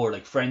milked it more.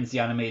 Like Friends, the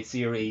animated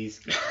series,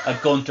 a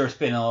Gunther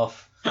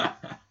spin-off.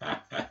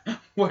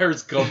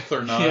 Where's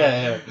Gunther now?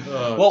 Yeah.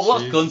 Oh,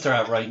 What's Gunther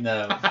at right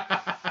now?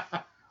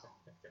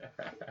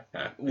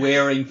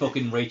 Wearing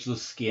fucking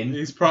Rachel's skin.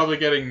 He's probably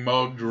getting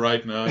mugged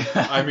right now.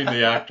 I mean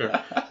the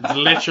actor. It's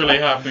literally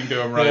happening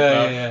to him right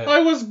now. Yeah. I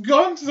was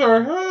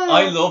Gunther.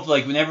 I love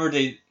like whenever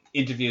they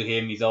interview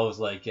him, he's always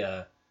like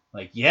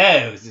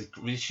yeah,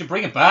 we should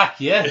bring it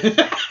back. Yeah.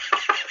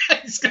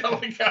 He's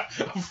got like a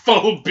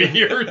full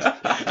beard.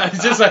 And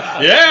he's just like,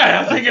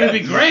 yeah, I think it'd be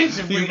great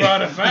if we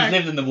brought it back. He's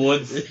lived in the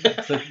woods.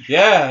 It's like,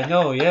 yeah,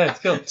 no, yeah, it's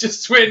cool.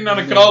 Just waiting on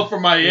a call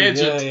from my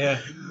agent. Yeah.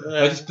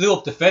 I just blew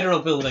up the federal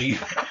building.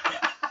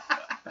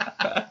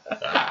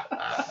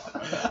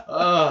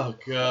 Oh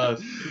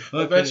god!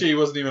 I bet you he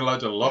wasn't even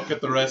allowed to look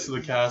at the rest of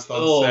the cast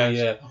on set.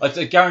 Yeah, I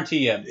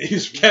guarantee you. He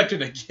was kept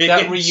in a cage.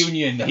 That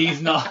reunion,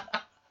 he's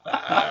not.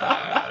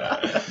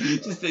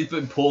 Just he's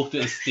been poked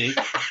with a stick.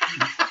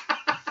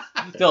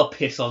 They'll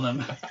piss on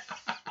him.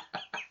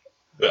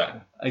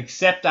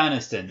 Except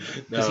Aniston,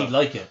 because he'd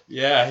like it.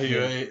 Yeah,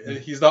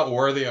 he's not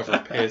worthy of her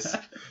piss.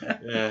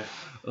 Yeah.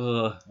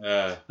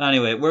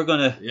 Anyway, we're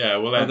gonna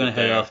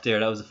head off there.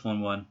 That was a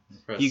fun one.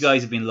 You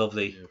guys have been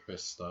lovely. Yeah,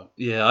 press stop.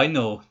 Yeah, I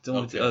know.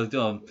 Don't.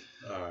 All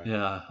right.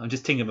 Yeah, I'm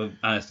just thinking about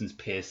Aniston's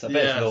piss. I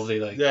bet it's lovely.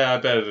 Like. Yeah, I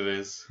bet it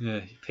is. Yeah,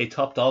 you pay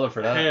top dollar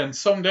for that. Hey, and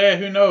someday,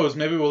 who knows?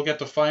 Maybe we'll get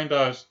to find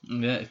out.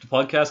 Yeah, if the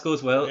podcast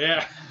goes well.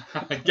 Yeah,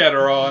 get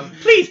her on.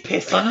 Please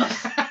piss on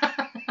us.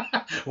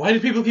 Why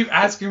do people keep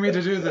asking me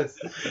to do this?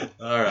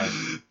 All right.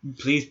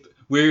 Please,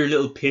 we're your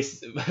little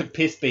piss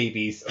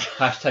babies.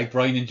 #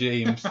 Brian and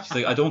James. She's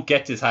like, I don't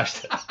get this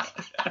hashtag.